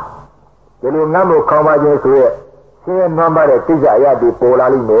 You know, number come out into it. See a number of things I had the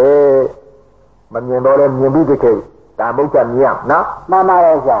Polali me. Manyandola, Yambike, Tamuka Miam, no? Mamma,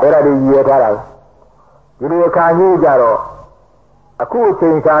 Era the year. You know, can you, Jaro? A cool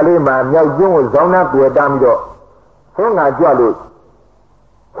chain Kalima, Yajun, Zona, Puadamido. Songa Jalu.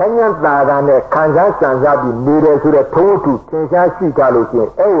 Kenyan Bagane, Kansas Sanzabi, needed to the Totu, Kansas Shikalu,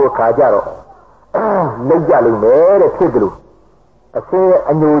 Ewo Kajaro. Legalu, Mare, Pedro. I say,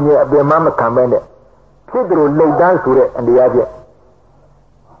 and you near the Mamma Command. Pedro lay down to it and the idea.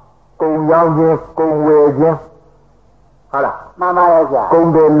 Go young, go where, Hala. Mamma,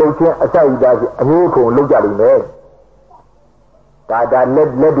 Go there, look at a side, and you go look at him. That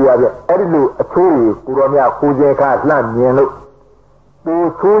led the other, Edilu, a tree, Kuromia, Kuze Kaslan, Yellow.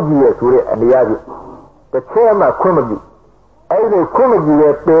 Two 2 years with it and the other. The chairman, Kumagi. Either Kumagi,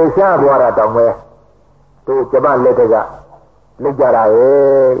 they shall water down there. To Japan letter. Legara,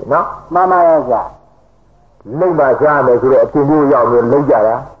 no? Mamma, Lima Jam is a New York with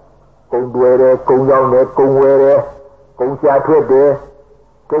Legara. Kungwere, Kungyong, Kungwere, Kungsia Twede,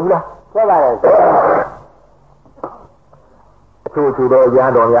 Kungla. To the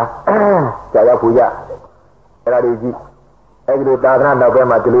Yandonia, Jayapuya, Radiji, Egri Dagran,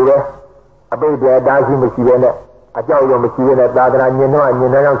 November, Delure, a baby dancing machine, a Joyo machine at Dagran, you know, and you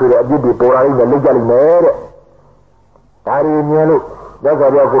know to the beauty for in the legally made. Tari Yelu, that's a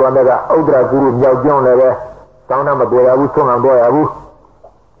real Guranaga, Odra Guru, Yajon, Sauna Maboya, Wuston and Boyabu.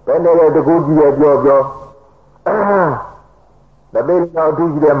 Then they had the good year of your. The baby now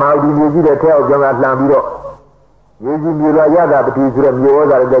do the Maudi, you the tell John at Lambido. You give me la Yaga, but you them you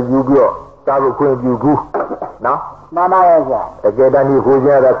order that you go. Tabu Queen, you go. Now, Mamma, again, I need who's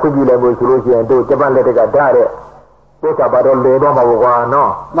there that could be level to Lucy and do Japan let it get there. What about all the Roma?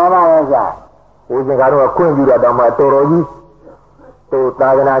 No, Mamma, who's in Garo Queen, you are my Toroyi. So,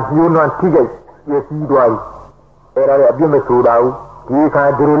 Tagana, you not tickets, you see, do I? Era a Bimus Rudau. You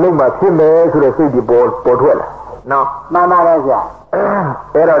can't do my female to the city board, Portugal. No, Mamma,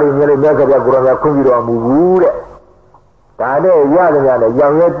 era in the Megabia Gurana Kundu Muru. Tade, Yana,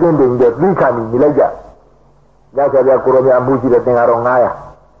 young yet bending the Vikan in Villager. That's a Kuromia Muji the thing around Naya.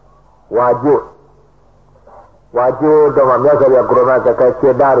 Waju, Doma Megabia Gurana,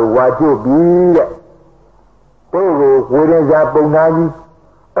 Kachedaru, Waju, be. Togo, within Zapongani.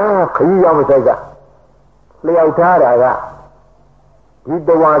 Kiyamaka. Leotara. He's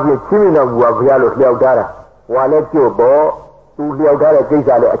the one who's chewing on Wavialo Leotara. Wallet your ball, to Leotara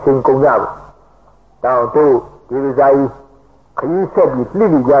Kisale, a King Kongab. Down to, here is I. He said, you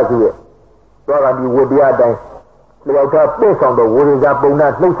living Yazoo. So I would be a day. Leotara place on the wooden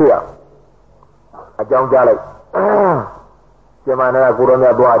Zapona, no fear. A John Jalek. Jamana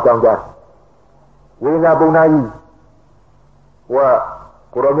Gurona Boa John Jalek. Where's Abunai? Well,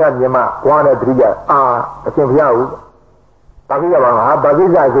 Kuromia Yama, one at 3 years. A Champion. Pavia,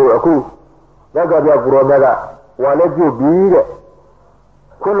 Baviza, Aku. Nagabia Kuromega, while let you be there.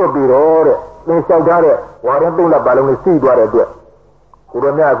 Kuno be all. They shall get it. What happened to the balloon see what I do.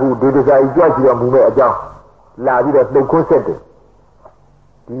 Kuromia, who did as I judge your movement a jump. La vida no consent.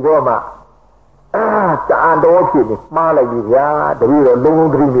 Roma. And all kidney, Malaga, the real long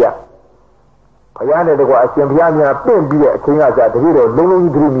dream. Ayana the Wa Champion, Pembi, King as at the hero,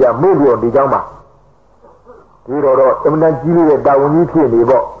 long dream, million the Jama. Hero, eminent Julia down in the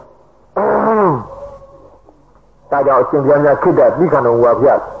Tada Champion, Kida, Nikan,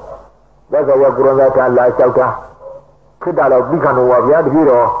 Waviat. လက်ကဝကုရဏသာလာလျှောက်တာခိတ္တလောက်ပြီးခဏဝါဗျာတပည့်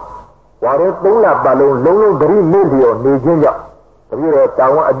တော်ဝါရဲ3လပတ်လုံးလုံးလုံးသတိမင်းပြောနေခြင်းကြောင့်တပည့်တော်တော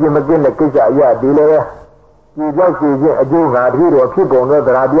င်းအပြစ်မကင်းတဲ့ကိစ္စအရာဒီလည်းဒီကြောက်စီခြင်းအကျိုးငါတပည့်တော်ဖြစ်ပုံသောတ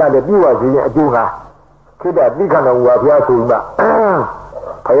ရားတရားလည်းပြုဝစီခြင်းအကျိုးငါခိတ္တပြီးခဏဝါဗျာဆိုမှ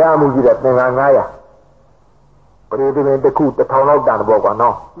ဘုရားမှုကြီးတဲ့သင်္ဃာ900ပရိသေတစ်ခု1000လောက်တန်တော့ကွာ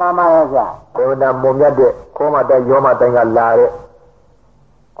နော်မှန်ပါရဲ့ဗျာဘုရားမုံမြတ်တဲ့ခေါမတိုင်ရောမတိုင်ကလာတဲ့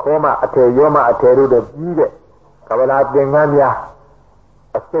ခေါမအထည်ရောမအထည်တို့တဲ့ပြီးတဲ့ကဗလာသင်္ကန်းများ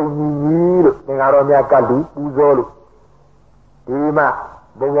အစုံကြီးလို့သင်္ဃာတော်များကလူပူဇော်လို့ဒီမှာ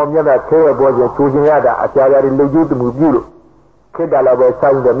ဘုံဘုံမြတ်တဲ့ခဲရပေါ်ခြင်းချိုးခြင်းရတာအကြာကြာတွေလူကြီးတမှုပြုလို့ခိတ္တလာပဲ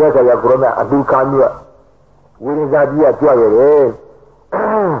ဆိုင်တဲ့မြတ်စွာဘုရားကိုရမအလူခါမျိုးဝိရိယကြီးကကြွရတယ်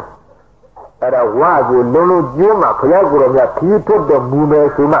အဲ့ဒါဝါကိုလုံးလုံးကျင်းမှာဘုရားကိုယ်တော်မြတ်ခီးထုတ်တော်မူမယ်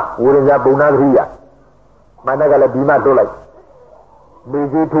ဆိုမှဝိရိယပုံနာသတိရမန္တကလည်းဒီမှတွတ်လိုက်မိ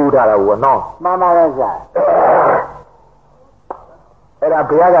ကြီးထူထားတာဘောနော်မှန်ပါရဲ့ဗျာအဲ့ဒါ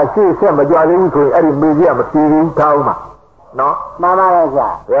ဘုရားကရှေ့ဆက်မကြွသေးဘူးဆိုရင်အဲ့ဒီမိကြီးကမပြေဘူးထားအောင်မှာနော်မှန်ပါရဲ့ဗျာ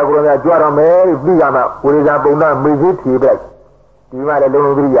ဘုရားကိုယ်တော်မြတ်ကြွတော်မယ်ပြီးကြမှာဝိရိယပုံနာမိကြီးထီပလိုက်ဒီမှလည်းလုံး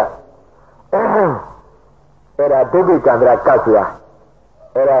လုံးသတိရအဲ့ဒါဒုက္ခကံဒရာကတ်စွာ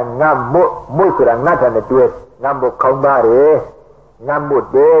အဲ့ဒါငတ်မွတ်ဆိုတာငတ်တယ်တွေ့ငတ်ဖို့ခေါင်းပါတယ်ငတ်မွတ်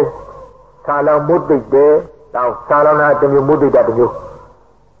တယ်ဆာလောင်မွတ်တိတ်တယ်တော့ဆာလောင်တာတစ်မျိုးမွတ်တိတ်တာတစ်မျိုး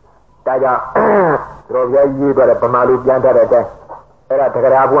ဒါကြောင့်တော်ပြရေးသွားတယ်ဗမာလူပြန်ထားတဲ့အတိုင်းအဲ့ဒါတက္က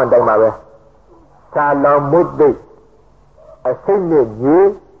ရာဘုံအတိုင်းပါပဲဆာလောင်မွတ်တိတ်အစိမ့်နဲ့ညီ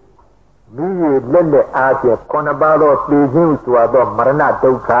မိရလက်လက်အားဖြင့်9ပါးသောပြည်ချင်းဆိုသောမရဏ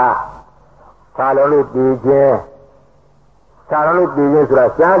ဒုက္ခဆာလောင်လို့ပြည်ချင်းဆာလောင်လို့ပြည်ချင်းဆိုတာ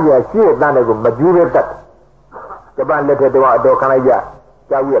ရှားရရှိတဲ့တန်းတွေကိုမကျူးရတတ်တပတ်လက်ထက်တော့အတော်ခံလိုက်ရ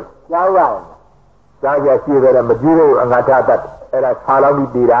ကြောက်ရကြောက်ရတယ်ရှားရရှိတဲ့မကျူးလို့အငါထတတ်အဲ့ဒါဆာလောင်ပြီး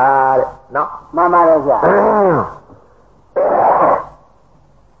ပြည်တာတဲ့နော်မှန်ပါတယ်ဗျာ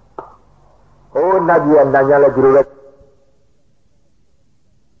ဟိုနတ်ကြီးကနတ်ကြလဲဒီလိုလဲ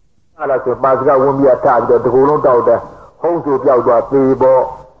အဲ့ဒါဆိုပါစကဝင်ပြီးထားပြီးတော့ဒီကုလုံးတောက်တယ်ဟုံးဆိုပြောက်သွားသေးပေါ့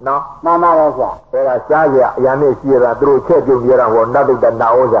နော်မှန်ပါရဲ့ဗျာအဲ့ဒါရှားရအရာနဲ့ရှိရတာသူတို့ချက်ပြုံရတာဟောနတ်တုတ်တနာ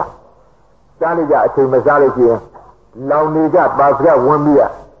ဩဇာရှားနေကြအချိန်မစားလို့ရှိရင်လောင်နေကြပါစကဝင်ပြီး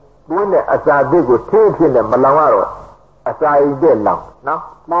တွင်းတဲ့အစာသစ်ကိုထင်းဖြစ်နေမလောင်ရတော့အစာအိတ်တဲ့လောင်နော်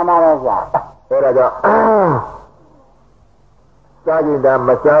မှန်ပါရဲ့ဗျာအဲ့ဒါကြောင့်စားကြည့်တာမ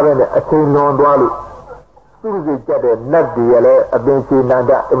စားဘဲနဲ့အချိန်လွန်သွားလို့သူ့စိတ်ကြတဲ့နတ်တွေလည်းအပင်ချေနန္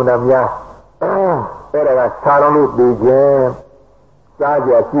ဒအမှန်များအဲ့ဒါကစားလုံးလို့ပြီးခြင်းစား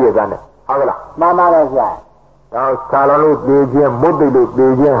ကြရှိရတဲ့ဟုတ်ကလားမှန်ပါရဲ့ဗျာတော့စားလုံးလို့ပြီးခြင်းမုတ်တိတ်လို့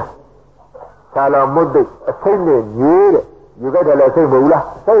ပြီးခြင်းစားလုံးမုတ်တိတ်အစိမ့်နဲ့ညီးတဲ့ယူခဲ့တယ်လည်းစိတ်မဟုတ်လား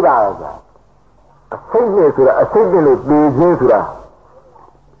စိတ်ပါရဲ့ဗျာအစိမ့်နဲ့ဆိုတာအစိမ့်နဲ့လို့ပြီးခြင်းဆိုတာ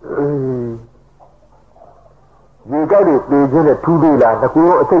ယူခဲ့တယ်ပြီးခြင်းနဲ့ထူးသေးလားငကူ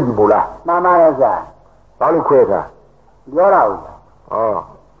ရောအစိမ့်ကြီးမို့လားမှန်ပါရဲ့ဗျာဘာလို့ခွဲတာပြောတာဟုတ်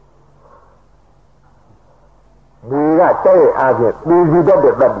ဒီကတဲ့အားဖြင့်ပြည်စီတတ်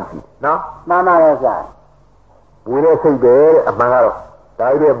တဲ့တတ်ပြီနော်မှန်ပါရဲ့ဗျာဝေတဲ့စိတ်ပဲအမှန်ကတော့ဒါ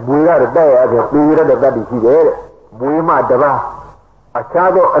ကြည့်မွေရတဲ့အားဖြင့်ပြည်ရတဲ့တတ်ပြီရှိတယ်တဲ့မွေမှတပါအခြား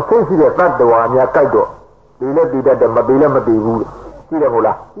သောအစိတ်ရှိတဲ့တတ်တော်အများကြိုက်တော့ဒီလည်းပြည်တတ်တယ်မပြည်လည်းမပြည်ဘူးရှိတယ်မို့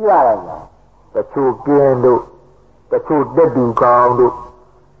လားရှိရတယ်ဗျာတချို့ကင်းတို့တချို့တက်တူကောင်းတို့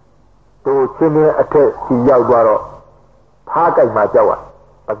တို့ချင်းချင်းအထက်စီရောက်သွားတော့ဖားကြိုက်မှကြောက်ရ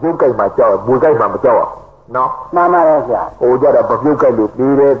အပြုတ်ကြိုက်မှကြောက်ရမွေကြိုက်မှမကြောက်ရနော်မှန်ပါရဲ့ဗျာဟိုကြတော့ပပြုတ်ကြိုက်လို့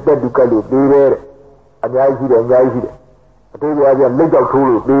ပြီးတယ်တက်တူကြိုက်လို့ပြီးတယ်အများကြီးရှိတယ်အများကြီးရှိတယ်အတူတူအကျလက်ကြောက်ထိုး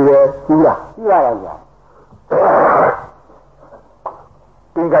လို့ပြီးတယ်ရှိလားရှိရတယ်ဗျာ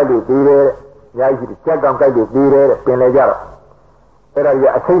တင်းကြိုက်လို့ပြီးတယ်အများကြီးရှိတယ်ချက်ကောင်ကြိုက်လို့ပြီးတယ်ပင်လေကြတော့အဲ့ဒါ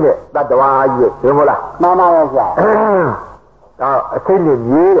ကြီးအစိမ့်နဲ့တတ္တဝါကြီးဘယ်မို့လားမှန်ပါရဲ့ဗျာတော့အစိမ့်နဲ့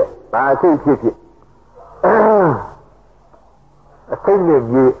မြေးတဲ့ဘာအစိမ့်ဖြစ်ဖြစ်အစိမ့်နဲ့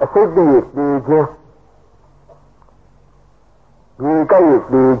မြေးအစိမ့်တည်းပြီးခြင်းမြေကြိုက်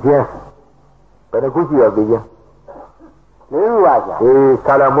ပြီးခြင်းဘယ်နှခုရှိရပြီးခြင်းလေးခုပါဗျာ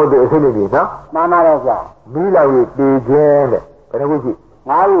ဆာလမုတ်တဲ့အစိမ့်နဲ့မြေနော်မှန်ပါရဲ့ဗျာမီးလောက်ပြီးခြင်းတဲ့ဘယ်နှခုရှိ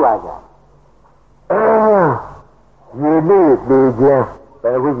5ခုပါဗျာရေလေးပြီးခြင်းဘ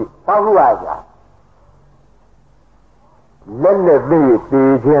ယ်နှခုရှိ6ခုပါဗျာလက်နဲ့ပြီးခြ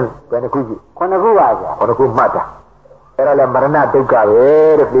င်းဘယ်နှခုရှိ9ခုပါဗျာ9ခုမှတ်တာအဲ့ဒါလည်းမရဏဒုက္ခပဲ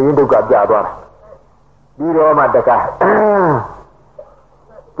တဲ့ပြည်ရင်ဒုက္ခပြသွားတာပြီးတော့မှတက္က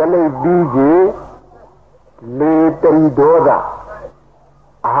တလိပ်ပြီးကြီးလေတရီဒေါသ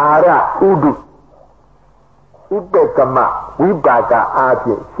အာရဥဒုဥပ္ပကမဝိပါကအားဖြ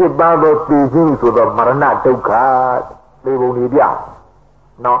င့်7ပါးသောပြည်ခြင်းဆိုသောမရဏဒုက္ခဒီပုံတွေပြ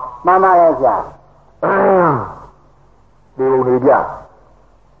နော် မှန်ပါရဲ့ဗျာ ဒီလိုနေကြ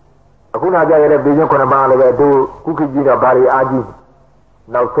အခုနာကြရတဲ့ဘေးချင်းခုနှစ်ပါးလည်းပဲသူခုခေတ်ကြီးတော့ဘာတွေအားကြီး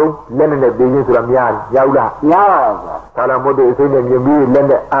နောက်ဆုံးလက်နဲ့ဘေးချင်းဆိုတာများရောက်လား များပါရဲ့ဗျာ သာလမုတ်တဲ့အစိမ့်နဲ့မြင်ပြီးလက်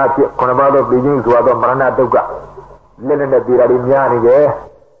နဲ့အားဖြင့်ခုနှစ်ပါးသောဘေးချင်းဆိုတော့မရဏဒုက္ခလက်နဲ့ပြေတာတွေများနေတယ်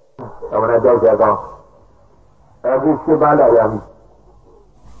အမှန်တော့ကြောက်ကြကောင်းအခုစစ်ပါလာရပြီ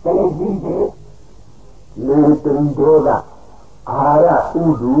တကယ်ကြီးတယ်လေတရီဒေါသအာရဥ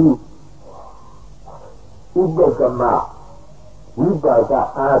ဒုဥပကမဝိပါက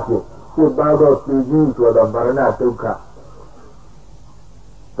အားဖြင့်စစ်ပါသောပြေခြင်းဆိုတော့မရဏဒုက္ခ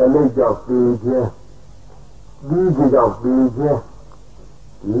တလိကြောင့်ပြေခြင်းဒီကြောင့်ပြေခြင်း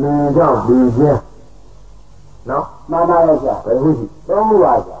လေကြောင့်ပြေခြင်းနော် မှန်ပါရဲ့ဗျာ ဘယ်လိုရှိ သုံးခု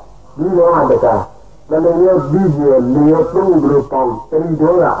ပါဗျာ ဒီတော့တကတလိရောဒီကြီးလေရောသုံးလို့ပေါင်းတရီ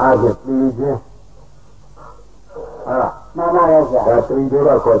ဒေါသအားဖြင့်ပြေခြင်းမှန်ပါရဲ့ဗျာ တရီဒေါသ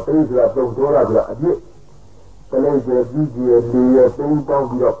ကိုတရီဆိုတာသုံးဒေါသဆိုတာအပြစ်တလိကျေဒီကြီးလေရောသုံးပေါင်း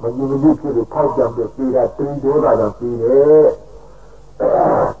ပြီးတော့မမြင်မဖြစ်ဖြစ်ဖောက်ကြံပြီးပြေတာတရီဒေါသကြောင့်ပြေတယ်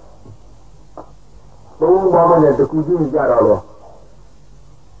သုံးပေါင်းနဲ့တခုချင်းကြတော့လေ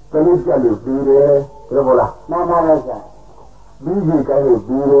တလိကြလို့ပြေတယ်ဘယ်လိုလား မှန်ပါရဲ့ဗျာ ဒီကြီးကိုင်းလို့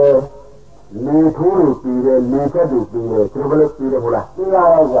ပြေတယ်လေထိုးလို့ပြေတယ်လေကက်လို့ပြေတယ်ဘယ်လိုလဲပြေတယ်ဟုတ်လား သိပါ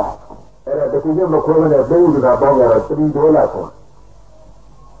ရဲ့ဗျာ အဲ့ဒါတခုချင်းမခွဲမနဲ့သုံးခုကပေါင်းကြတော့တရီဒေါသခေါ်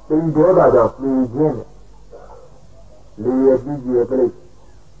တရီဒေါသကြောင့်ပြေခြင်းလေရကြီးကြီးပြိ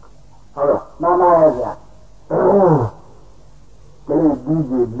ဟုတ်လား မှန်ပါရဲ့ဗျာ ကလေးကြီး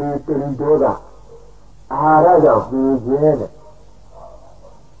ကြီးလေတရီဒေါသအာရကြောင့်ပြေခြင်းတဲ့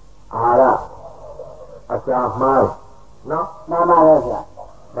အာရအစာမှားနော် မှန်ပါရဲ့ဗျာ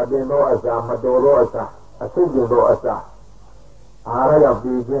မတင်တော့အစာမတော်တော့အစာအစိတ်ကျင်တော့အစာအာရကြောင့်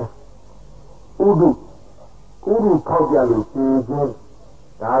ပြေခြင်းဥဒုခောက်ပြလို့ပြေခြင်း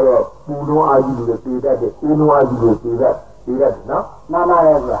ဒါတော့ပူလုံးအာကြီးလို့ပြေတတ်တယ်ဦးလုံးအာကြီးလို့ပြေတတ်နော် မှန်ပါ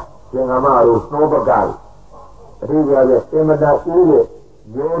ရဲ့ဗျာ သင်္ဃမတို့နှောပကလို့အထူးပြောရဲအင်မတန်ဦးတဲ့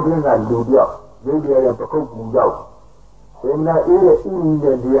ရိုးတွင်းကလူပြောက်ရုပ်ရည်ပခုတ်ပူရောက်အင်မတန်ဦးတဲ့ဥရင်း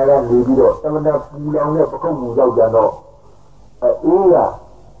တဲ့တရားကနေပြီးတော့အင်မတန်ပူလောင်တဲ့ပခုတ်ပူရောက်ကြတော့အေးက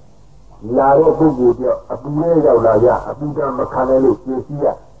လာတဲ့ပုဂ္ဂိုလ်ပြောအပူရဲ့ရောက်လာရအပူကမခံနိုင်လို့ပြေးစီးရ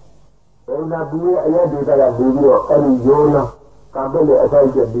ဘယ်နာပူရဲ့အရက်တွေကနေပြီးတော့အဲ့ဒီရိုးရောကံပက်တဲ့အဆိုင်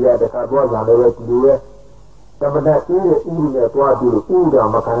တဲ့တရားတစ်ခါတော့ညာလည်းပဲဒီလိုပဲသမဏအေးရဲ့ဥရင်းနဲ့တွားပြီးဥဒ္ဓ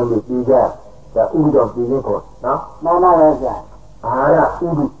မခံနိုင်လို့ပြေးကြဒါဥဒ္ဓပြေးခြင်းခေါ်နော် မှန်ပါရဲ့ဗျာ အာရဥ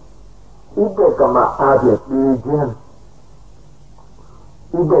ဒ္ဓဥပကမအားဖြင့်ပြေးခြင်း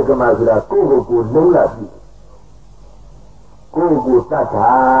ဥပကမဆိုတာကိုယ့်ကိုယ်လုံးလာပြီကိုယ့်ကိုယ်တတ်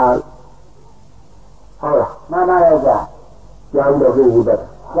တာဟုတ်လား မှန်ပါရဲ့ဗျာ ကြားပြီးတော့ကိုယ့်ကိုယ်တတ်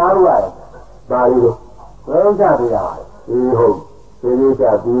ကြားလို့ရတယ် ပါရီလို့ ဘယ်ဥစ္စာပြရပါလဲ အေးဟုတ်သေသေးချ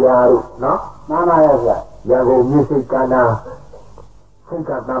ပြရာလို့နော် မှန်ပါရဲ့ဗျာ ရန်ကုန်မြို့စိတ်ကန္နာစိတ်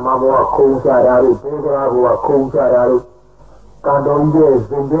ကတမဘောခုံးချတာလို့ပေကရာဘောခုံးချတာလို့ကံတော်ကြီးရဲ့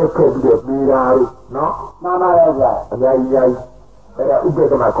ဇင်တဲ့ဖက်ပြီးတော့ပြေးတာလို့နော် မှန်ပါရဲ့ဗျာ အများကြီးအဲ့ဒါဥပ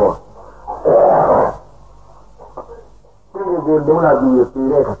ဒမကောကိုယ်ကိုလုံးလာပြီးပြေး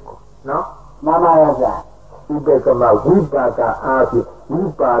တဲ့ခါနော် မှန်ပါရဲ့ဗျာ ဥပဒမဝိပါကအားဖြင့်ဝိ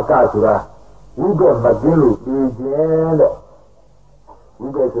ပါကဆိုတာဝိပမကင်းလို့ပြေးခြင်းတဲ့ဝိ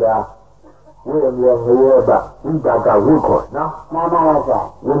ပဆိုတာဝိအမြဲငရဲပါဝိပါကဝိခေါ်နော် မှန်ပါရဲ့ဗျာ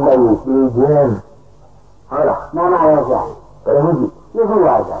ဝိလိုက်ပြေးခြင်းဟုတ်လား မှန်ပါရဲ့ဗျာ ဘယ်လိုကြည့် သိ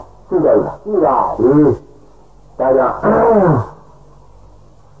ပါရဲ့ဗျာ သိကြလား သိပါ ဟေးဒါကြောင့်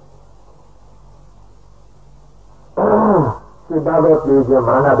စိတ်သားတော့ပြေးခြင်း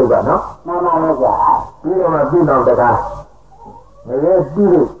မာနတုကနော် မှန်ပါရဲ့ဗျာ ပြီးတော့မှပြီးတော့တကားငရဲပြီး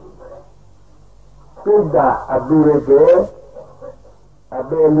လို့စိတ်ဓာအတူရကအ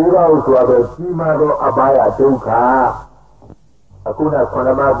ပေလေးပါးဆိုတော့ကြီးမားသောအပါယဒုက္ခအခုနခန္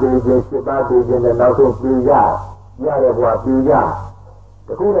ဓာမပြေးခြင်းစိတ်သားပြေးခြင်းနဲ့နောက်ဆုံးပြေးရတဲ့ဘဝပြေးရတ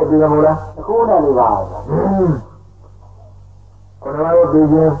ခုနဲ့ပြေးရမလား တခုနဲ့နေပါရဲ့ဗျာ ခန္ဓာမပြေး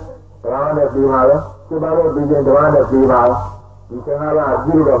ခြင်းဓမ္မနဲ့ပြေးပါပဲစိတ်သားနဲ့ပြေးခြင်းဓမ္မနဲ့ပြေးပါဒီသင်္ခါရကြ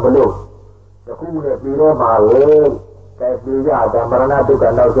ည့်တော့မလို့တခုနဲ့ပြေးတော့မှာလေကဲပြေးရတာမရဏဒုက္ခ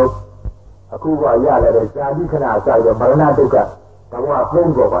နောက်ဆုံးအခုကရလာတဲ့ဇာတိခဏအစာရမရဏဒုက္ခဒါက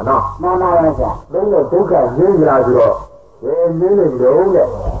သုံးပေါ်ပါနော် မှန်ပါရဲ့ဗျာ သုံးတဲ့ဒုက္ခရင်းလာဆိုတော့ဘယ်နည်းနဲ့လုံးတဲ့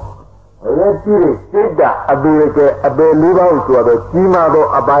ရဲကြည့်စိတ်ဓာအပေကအပေလေးပါးဆိုတော့ကြီးမားသော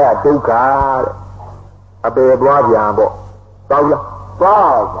အပါယဒုက္ခတဲ့အပေသွားပြန်ပေါ့တောက်လား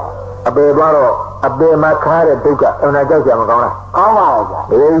သွားရဲ့ဗျာ အပေသွားတော့အပေမှာခါတဲ့ဒုက္ခအနာကြောက်ကြမကောင်းလား ကောင်းပါရဲ့ဗျာ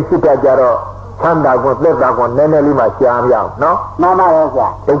ဒီစိတ်ကကြတော့သံတာကိုသက်တာကိုနည်းနည်းလေးမှရှားမရအောင်နော် မှန်ပါရဲ့ဗျာ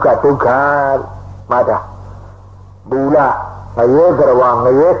ဒုက္ခမတာဘူလာ Ngaya karawa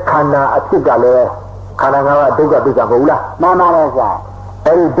ngaya khana athit ka le khana ngaba dukkha thissa mဟုတ်လား မှန်ပါတယ်ဗျာ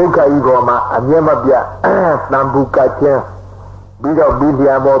အဲ့ဒီဒုက္ခကြီးပေါ်မှာအမျက်မပြတ်တန်ဖိုးကချင်းပြီးတော့ဘီ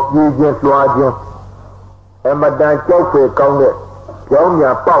လျံပေါ်ပြေးခြင်းလွှားခြင်းအမတန်ကြောက်ဖွယ်ကောင်းတဲ့ကြောင်းညာ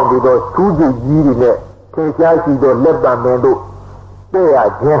ပေါက်ပြီးတော့ထူးကြည့်ကြီးတွေနဲ့ထင်ရှားရှိသောလက်ပံမင်းတို့တဲ့ရ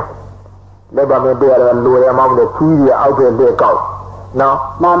ခြင်းလက်ပံမင်းတဲ့ရတော့လိုရမောင်းတဲ့ထူးကြီးအောက်တဲ့လက်ကောက်နော်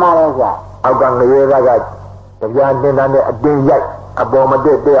မှန်ပါတယ်ဗျာ အောက်ကငရဲကတရားတင်တာနဲ့အတင်းရိုက်အပေါ်မတ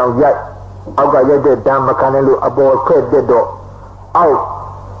က်တဲ့အောင်ရိုက်အောက်ကရိုက်တဲ့ဓမ္မခံတယ်လို့အပေါ်ဆက်တက်တော့အောက်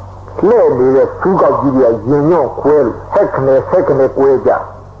လှည့်နေတဲ့ထူးကောက်ကြီးတွေကရင်ညွန့်ခွဲလို့ဆက်ကနေကွဲကြ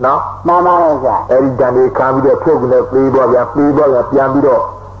နော် မှန်ပါတယ်ဗျာ အဲ့ဒီတန်လေးခံပြီးတော့ဖြုတ်ကနေပြေးသွားပြန်ပြန်ပြီးတော့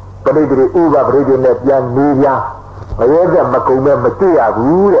ပရိသေဥပပရိသေနဲ့ပြန်နေပြန်မရဲတဲ့မကုံမဲ့မကြည့်ရ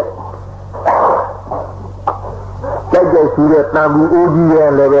ဘူးတဲ့ကြိုက်တဲ့ရှိတဲ့တန်ဘူးအိုးကြီးရဲ့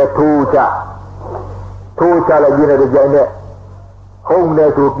လည်းပဲထိုးချလိုက်ပြနေတဲ့ကြိုင်နဲ့ဟုံးနေ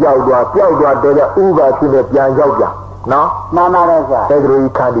ဆိုပျောက်သွားတော့ဥပဖြစ်နေပြန်ရောက်ပြန်နော် မှန်ပါတယ်ဗျာ အဲ့ဒီလို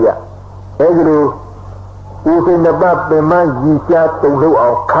ခန္တီရအဲ့ဒီလိုဦးစိနှစ်ပတ်ပင်မကြီးရှားတုံလို့အော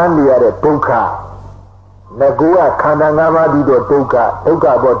င်ခန်းနေရတဲ့ဒုက္ခငကူကခန္ဓာ၅ပါးဒီတော့ဒုက္ခပေါ်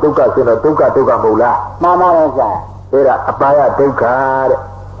ဒုက္ခဆိုတော့ဒုက္ခမဟုတ်လား မှန်ပါတယ်ဗျာ အဲ့ဒါအပါယဒုက္ခတဲ့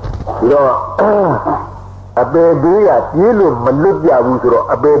ဒီတော့အပေတွေးရပြေးလို့မလွတ်ပြဘူးဆိုတော့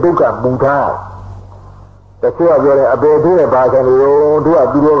အပေဒုက္ခမူထားတချို့ကပြောတယ်အပေတွေးရပါခင်လို့တို့က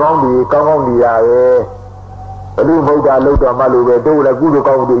သူတော်ကောင်းတွေကောင်းတွေရပဲဘလူမဟုတ်တာလို့တော့မလို့ပဲတို့လည်းကုသိုလ်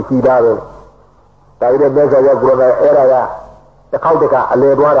ကောင်းတွေရှိတာပဲဒါကြတဲ့မြတ်စွာဘုရားကိုယ်တော်အဲ့ဒါကတစ်ခေါက်တစ်ခါအလဲ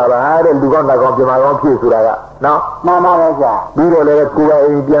သွားတာပါတဲ့လူကောင်းတကောင်းပြမကောင်းဖြစ်ဆိုတာကနော် မှန်ပါတယ်ဗျာ ပြီးတော့လည်းကိုယ်က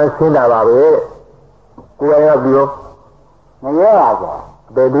အိမ်ပြန်ဆင်းတာပါပဲကိုယ်ကရောက်ပြီးတော့ မရဲပါဗျာ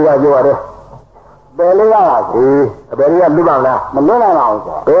ဘယ်သူကပြောရတယ် ဘယ်လိုရပါဗျာ အေးအဘယ်ကလွတ်ပါလား မလွတ်နိုင်ပါဘူး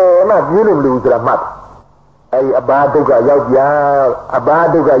ဗျာ ဘယ်မှပြေးလို့မလို့ဆိုတာမှတ်အဲ့ဒီအဘာဒုက္ခရောက်ပြ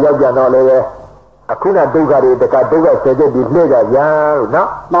န်တော့လည်းအခုနဒုက္ခတွေတကဒုက္ခဆယ်ချက်ဒီလှည့်ကြပြန်လို့နော်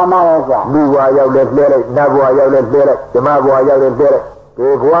မှန်ပါတယ်ဗျာ လူဘွားရောက်လဲလှည့်လိုက်နတ်ဘွားရောက်လဲလှည့်လိုက်ဓမ္မဘွားရောက်လဲလှည့်လိုက်ဒီ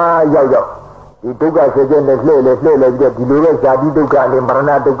ဘွားရောက်ဒီဒုက္ခဆယ်ချက်နဲ့လှည့်လိုက်ပြီးတော့ဒီလိုပဲဇာတိဒုက္ခနဲ့မရ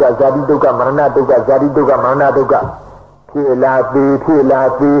ဏဒုက္ခဇာတိဒုက္ခမရဏဒုက္ခဇာတိဒုက္ခမရဏဒုက္ခဖြစ်လာပြီး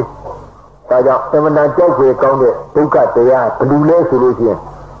ဒါကြောင့်အမှန်တန်ကြောက်ဖွယ်ကောင်းတဲ့ဒုက္ခတရားဘယ်လိုလဲဆိုလို့ရှိရင်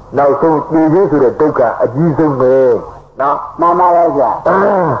နောက်ဆုံးပြည်ခြင်းဆိုတဲ့ဒုက္ခအကြီးဆုံးပဲနော် မှန်ပါတယ်ဗျာ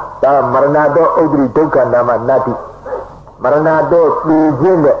ဒါမရဏတောဥဒ္ဓရိဒုက္ခနာမနတ္တိမရဏတောပြည်ခြ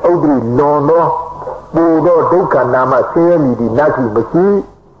င်းနဲ့ဥဒ္ဓရိလွန်သောပူသောဒုက္ခနာမဆင်းရဲမည်ဒီနတ္တိမရှိ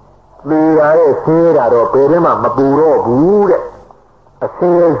ပေရရဲ့ဆင်းရဲတာတော့ဘယ်ထဲမှမပူတော့ဘူးတဲ့အဆ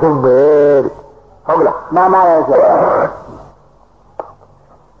င်းရဲဆုံးပဲဟုတ်ကလား မှန်ပါတယ်ဗျာ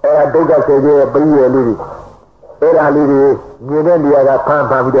အဲ့ဒါဒုက္ခဆဲရဲ့ပြည့်ရလေးတွေအဲ့ဒါလေးတွေမြင်တဲ့နေရာကဖန်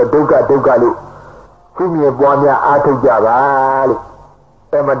ပြီးတော့ဒုက္ခလို့သူမြင်ပွားများအားထုတ်ကြပါလို့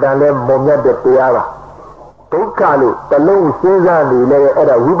အမတန်လဲမုံမြတ်တဲ့တရားပါဒုက္ခလို့တလုံးစဉ်းစားနေလဲအဲ့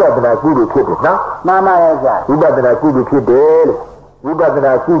ဒါဝိပဿနာကုသိုလ်ဖြစ်တယ်နော် မှန်ပါတယ်ဗျာ ဝိပဿနာကုသိုလ်ဖြစ်တယ်လို့ဝိပဿ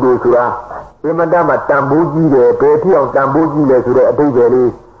နာကုသိုလ်ဆိုတာအမတန်မှတန်ဖိုးကြီးတယ်ဘယ်ဖြစ်အောင်တန်ဖိုးကြီးလဲဆိုတဲ့အဓိပ္ပာယ်လေး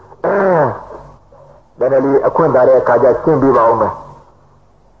ဒါနဲ့လေးအခွင့်တာတဲ့အခါကျရှင်းပြပါအောင်မယ်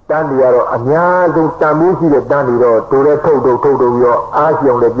တန်းတွေကတော့အများဆုံးတန်ဖိုးရှိတဲ့တန်းတွေတော့တို့လဲထုတ်ပြီးတော့အားရှိ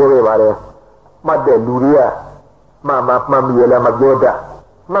အောင်လည်းပြောခဲ့ပါတယ်မှတ်တဲ့လူတွေကမှန်မိရလည်းမပြောတတ်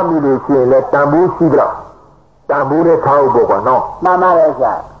မှတ်မိလို့ရှိရင်လည်းတန်ဖိုးရှိတော့တန်ဖိုးနဲ့ထားဖို့ပေါ့ကွာနော် မှန်ပါတယ်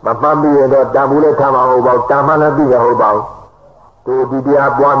ဗျာ မမှတ်မိရင်တော့တန်ဖိုးနဲ့ထားမှာမဟုတ်ပါဘူးတန်မှလည်းသိရဟုတ်ပါဘူးတို့ဒီတ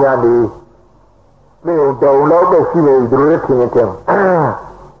ရားပွားများနေသို့တုံလို့ပဲရှိနေသူတို့လည်းထင်တယ်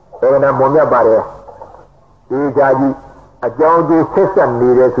အဲ့ဒါမွန်မြတ်ပါတယ်ဒီကြကြီးအကြောင်းကျဆက်ဆက်နေ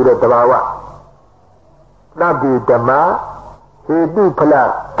တယ်ဆိုတဲ့သဘာဝသဗ္ဗေဓမ္မာဟေတုဖလ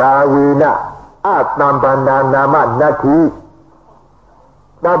ဘာဝေနအတံပန္နာနာမနတ္ထိ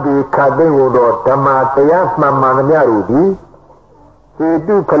သဗ္ဗေခတ်သိဝတော်ဓမ္မတရားမှန်မှန်များတို့သည်ဟေ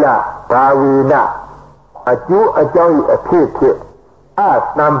တုဖလဘာဝေနအကျိုးအကြောင်း၏အဖြစ်ဖြစ်အ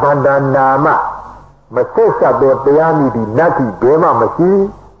တံပန္နာနာမမဆက်ဆက်သောတရားမည်သည်နတ္ထိဘယ်မှမရှိ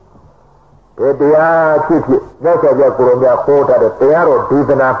ဘယ်တရားဖြစ်မြတ်စွာဘုရားကိုယ်တော်များဟောထားတဲ့တရားတော်ဒေ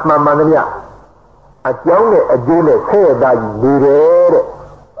သနာမှန်မှန်များအကြောင်းနဲ့အကျိုးနဲ့ဆက်ရတာကြီးနေတယ်တဲ့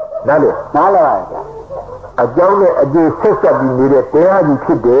နားလေ နားလည်ပါဗျာ အကြောင်းနဲ့အကျိုးဆက်ဆက်ပြီးနေတဲ့တရားကြီးဖြ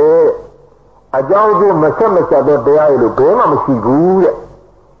စ်တယ်အကြောင်းကျိုးမဆက်သောတရားရလို့ဘယ်မှမရှိဘူးတဲ့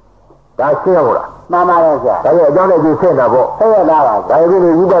ဒါရှင်းဟုတ်လား မှန်ပါတယ်ဗျာ ဒါရဲ့အကြောင်းနဲ့အကျိုးဆက်တာပေါ့ ဆက်ရတာပါ ဒါရဲ့ဒီ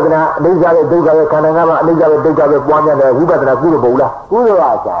ဝိပဿနာအနိစ္စရဲ့ဒုက္ခရဲ့ခန္ဓာငါးပါးအနိစ္စရဲ့ဒုက္ခရဲ့ပွားများတဲ့ဝိပဿနာကုသိုလ်ပုံလား ကုသိုလ်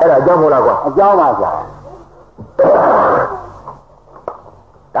ပါဗျာ အဲ့ဒါအကြောင်းမဟုတ်လားကွာ အကြောင်းပါဗျာ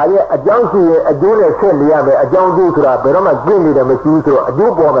ဒါရဲ့အကြောင်းရှိရင်အကျိုးနဲ့ဆက်နေရမယ်အကြောင်းကျိုးဆိုတာဘယ်တော့မှကျင့်နေတယ်မရှိဘူးဆိုတော့အ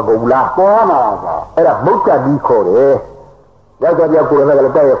ကျိုးပေါ်မှာမဟုတ်ဘူးလား ပေါ်ရမှာပါဗျာ အဲ့ဒါမုတ်တတိခေါ်တယ် That's what you're going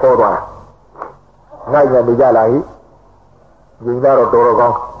to tell you for one. Night and the Jalai, you know,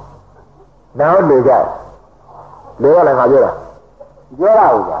 Dorogon. Now they got Leva and Ayora.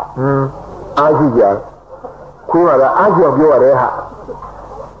 Asia, Kura, Asia of Yoreha.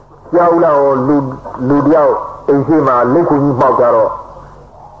 Yaula or Ludiao, Ezima, Likun Magaro.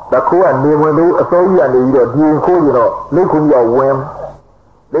 The Kua name when they saw you and the Dean Koyino, Likun your whim.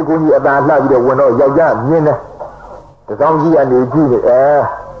 Likun your bad love, the winner, Yaya, Nina. The Zongi and the Genie,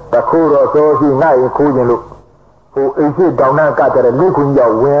 the Kura, so he night Koyino, who is it down and got a Likun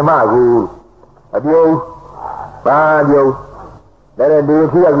your whim, I will. Adieu, Badio. Then do you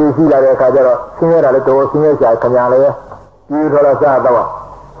see a Kajara, singer a little singer, Kanyale, you told us that.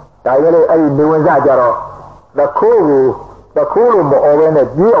 I knew in Zajaro. The Kuru more when a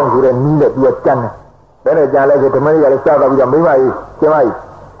deal to the need that you are done. Then a Jala get the money at the start of the Mimai, Semai.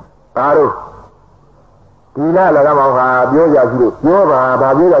 Paru. Tina Lama, Bioyazu, Yoba,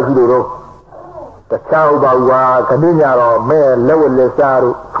 the cow Bawa, Canina, man, level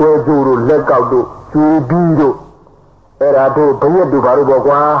Lesaru, Twejuru, Legaudu, Chubido. Era to pay to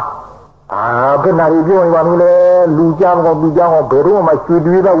Baruba. But not if you want to Lujan or Lujan or Peru, my should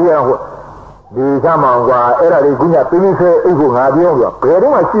be the way. The Zamawa, Era de Gunya, Pinise, Iguavio, Peru,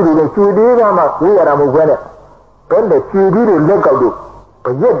 I see the Chudima, we are a movement. Then the Chudu look out,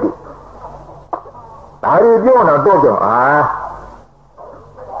 but yet. I did you on a dojo,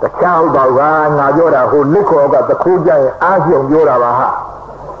 the cow Bawa, Nayora, who look over the Kuja, Asian Yoraha.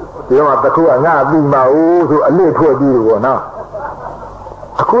 You know, the Kua now being my old to a little deal now.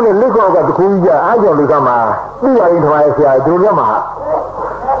 I couldn't look over the Kuja, I don't become a dear into my eye, do Yamaha.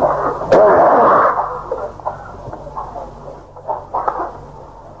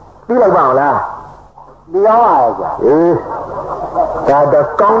 Feel about that. The eyes, eh? That's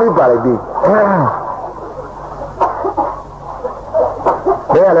the only party.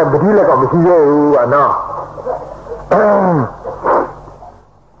 They are a particular committee, no.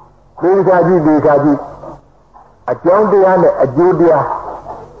 Decaji, a Jondian, a Judia,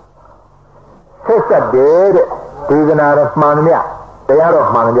 Sister dead, taken out of Mania, they are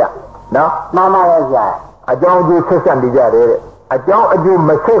of Mania. No, Mama is that. A John do Sister and the a John a Jew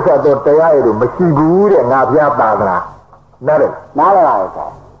Messessa do Tayadu, Machibu and Navia Bagna. Nothing. Not like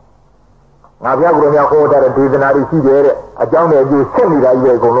that. Navia Grunia order and taken out of Sea, a John a Jew send me that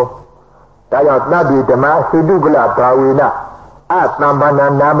year go. That was not the Master Dugla Tawina.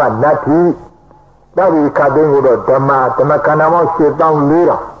 Nama Nati, that we cut in with a Dhamma, Tamakanamo sit down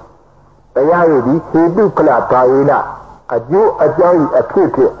later. The Yahudi, he do Plataina, a Jew, a joy, a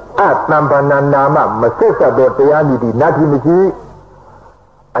kitty, at number Nama, Masesa, the Yanidi, Nati Miji,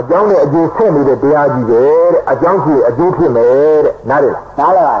 a Johnny, a Jew send me the Diagi there, a Jonky, a Jew made, Nada.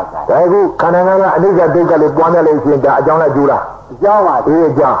 Tagu, Kanana, and these are big Alibuana, the Ajana Jula. Java,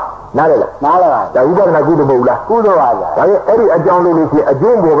 John. Nada. The Uber and a good Mula. Who do I? Every a John Lewis, a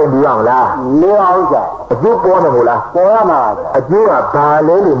Jumbo when the young la. No, a Jew Bonamula. A Jew, a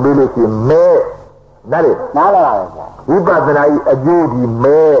Paley, Military, May. Nada. Uber than a Jew,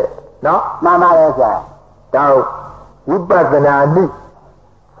 May. No, Mamma is that. Now, Uber than a meet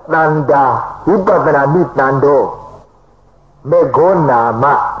Nanda, Uber than a meet Nando. Megona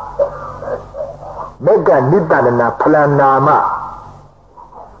ma. Mega Nidana Planama.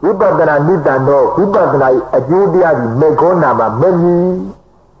 Ubadana Nidano, Ubadana a Judia, Megonama, Meni,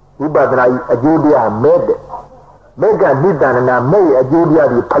 Ubadana a Judia, Med, Mega Nidana, May a Judia,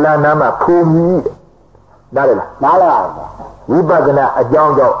 Palanama, Pumi, Nala, Ubadana a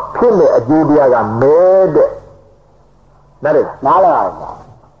Jongo, Pille a Judia, Med, Nala,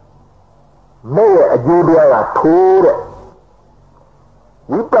 May a Judia, Tour,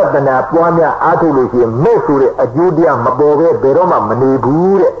 Ubadana, Puania, Atulusi, Mesuri, a Judia, Mabore, Beroma,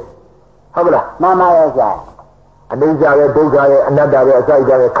 Manibure. Habla, Mama is that. And these are another side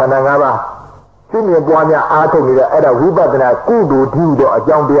of Kanangava. Simi Puania, Atuli, at a Ubadana, Kudu, Dudo, a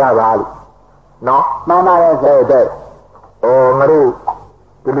Jambia Valley. No, Mama is that. Oh, Maru,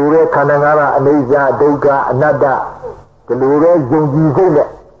 the Lure Kanangava, Anasia, Doga, another, the Lure Jungi Zilla.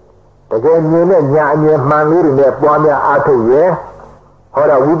 Again, Yanya, Manuri, Puania, Atu,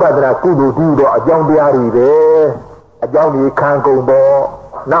 Ora Ubadra Kudu Dudo, a Jambiari there, a Jambi can't go more.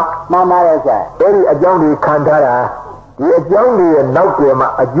 No, Mama is that. Very a Jambi Kantara, the Jambi and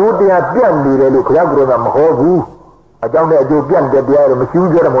Nautima, a Judia Bianli, the Lukragram Hobu, a Jambi a Jubian, the Biara,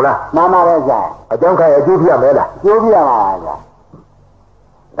 Machuja Mula. Mama is that. A Janka, a Judia Mela. Judia,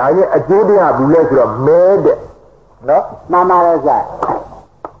 a Judia, Bulletra made. No, Mama is that.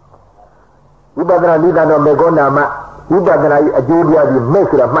 Ubadra Lida no Megonama. Ubadana a Judia, the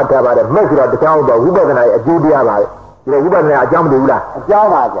Mesra Matabara, Mesra, the town of Ubadana, a Judia, ဒီဥပဒနာအကြောင်းမတူဘူးလား အကြောင်း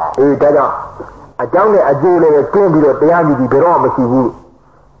ပါဗျာ အေးဒါကြောင့်အကြောင်းနဲ့အကျိုးလည်းကျင်းပြီးတော့တရားမြည်ပြီးဘယ်တော့မှမရှိဘူး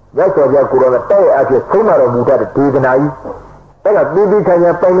ရသော်ပြကိုယ်တော်တဲ့ရဲ့အဖြစ်ဆုံးမတော်မူတတ်တဲ့ဒေသနာကြီးအဲ့ဒါပြီးပြီးခံရ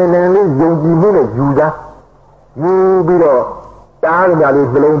ပိုင်နေနေလေးယုံကြည်မှုနဲ့ယူသားယူပြီးတော့တားကြလေး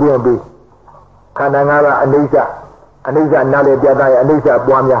နှလုံးသွင်းပြီးခန္ဓာ၅ပါးအနိစ္စနားလေပြတာရဲ့အနိစ္စ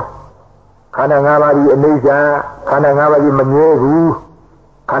ပွားများခန္ဓာ၅ပါးဒီအနိစ္စခန္ဓာ၅ပါးဒီမမြဲဘူး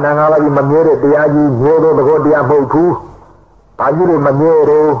ခန္ဓာ၅ပါးဒီမမြဲတဲ့တရားကြီးမြဲတဲ့သဘောတရားမဟုတ်ဘူးဘာကြီးတွေမမြဲ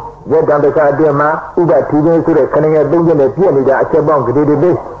တော့ရတ္တတက္ကအတွင်းမှာဥပတိချင်းဆိုတဲ့ခဏငယ်၃ချက်နဲ့ပြည့်နေတာအချက်ပေါင်းကလေးတွေ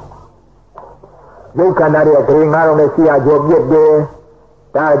လေးရုပ်ခန္ဓာရဲ့ဂရေ9000နဲ့ရှိရကျော်ပြည့်တယ်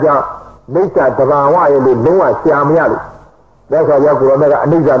ဒါကြောင့်နိစ္စတဘာဝရဲ့လို့လုံးဝရှာမရလို့လက်ဆောင်ရောက်ကိုယ်တော်ကအ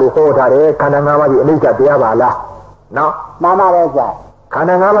နိစ္စလို့ဟောထားတယ်ခန္ဓာ၅ပါးကြီးအနိစ္စတရားပါလားနော်မှန်ပါတယ်ဗျာခန္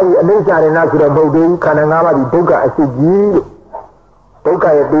ဓာ၅ပါးကြီးအနိစ္စရဏဆိုတော့မဟုတ်သေးဘူးခန္ဓာ၅ပါးကြီးဒုက္ခအစစ်ကြီးလို့ဒုက္ခ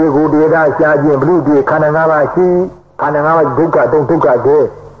ရဲ့တေကိုတေတာရှားခြင်းဘုရုတေခန္ဓာ၅ပါးရှိခန္ဓာ၅ပါးဒုက္ခတုံဒုက္ခကေ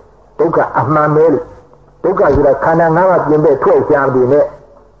ဒုက္ခအမှန်ပဲလို့ဒုက္ခဆိုတာခန္ဓာ၅ပါးပြင်ပဲထွက်ရှားတယ်နဲ့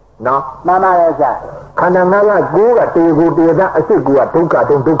နော်မှန်ပါတယ်ဗျာခန္ဓာ၅ပါးကိုယ်ကတေကိုတေတာအစစ်ကိုကဒုက္ခ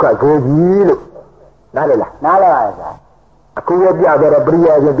တုံဒုက္ခကေကြီးလို့နားလေလားနားလေပါဗျာအခုရပြကြတော့ပရိ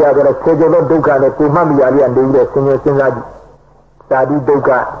ယာချင်းပြကြတော့ဆေကြသောဒုက္ခနဲ့ကိုမှတ်မိရလေးနေပြီးတော့စဉ်းစားကြည့်သာတိဒုက္ခ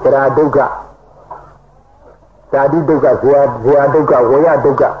သရာဒုက္ခသာတိဒုက္ခဇေယဒုက္ခဝေယ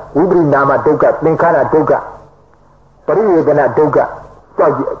ဒုက္ခဝိပရိနာမဒုက္ခသင်္ခါရဒုက္ခပရိယေကနာဒုက္ခကြော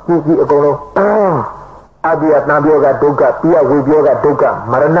က်ကြည့်အကုန်လုံးအဘိယတံပြောကဒုက္ခပိယဝေပြောကဒုက္ခ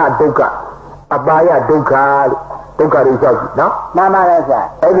မရဏဒုက္ခအပါယဒုက္ခဒုက္ခတွေကြောက်ကြည့်နော်မှန်ပါတယ်ဗျာ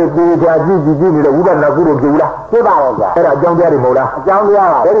အဲ့ဒီပြေချာကြည့်နေတဲ့ဝိပဿနာကုလို့ပြူလားပြပါရဲ့ဗျာအဲ့ဒါအကြောင်းတရားတွေမဟုတ်လားအကြောင်းတရား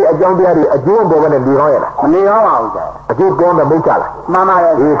ပါအဲ့ဒီအကြောင်းတရားတွေအကျိုးပေါ်ကနေနေကောင်းရလားမနေကောင်းပါဘူးဗျာအကျိုးပေါ်နေမဟုတ်ကြလားမှန်ပါတ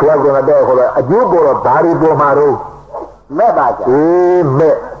ယ်ဒီခရောက်ကတော့ခေါ်တော့အကျိုးပေါ်တော့ဘာတွေပေါ်မှာတော့မဲ့ပါဗျာ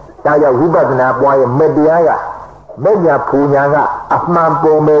မဲ့ဒါကြောင့်ဝိပဿနာပွားရဲ့မဲ့တရားကမဲ့ညာဖူညာကအမှန်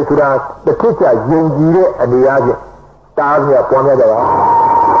ပေါ်မယ်ဆိုတာတစ်ခါကျယုံကြည်တဲ့အနေအချင်းတားမြပွားများကြပါ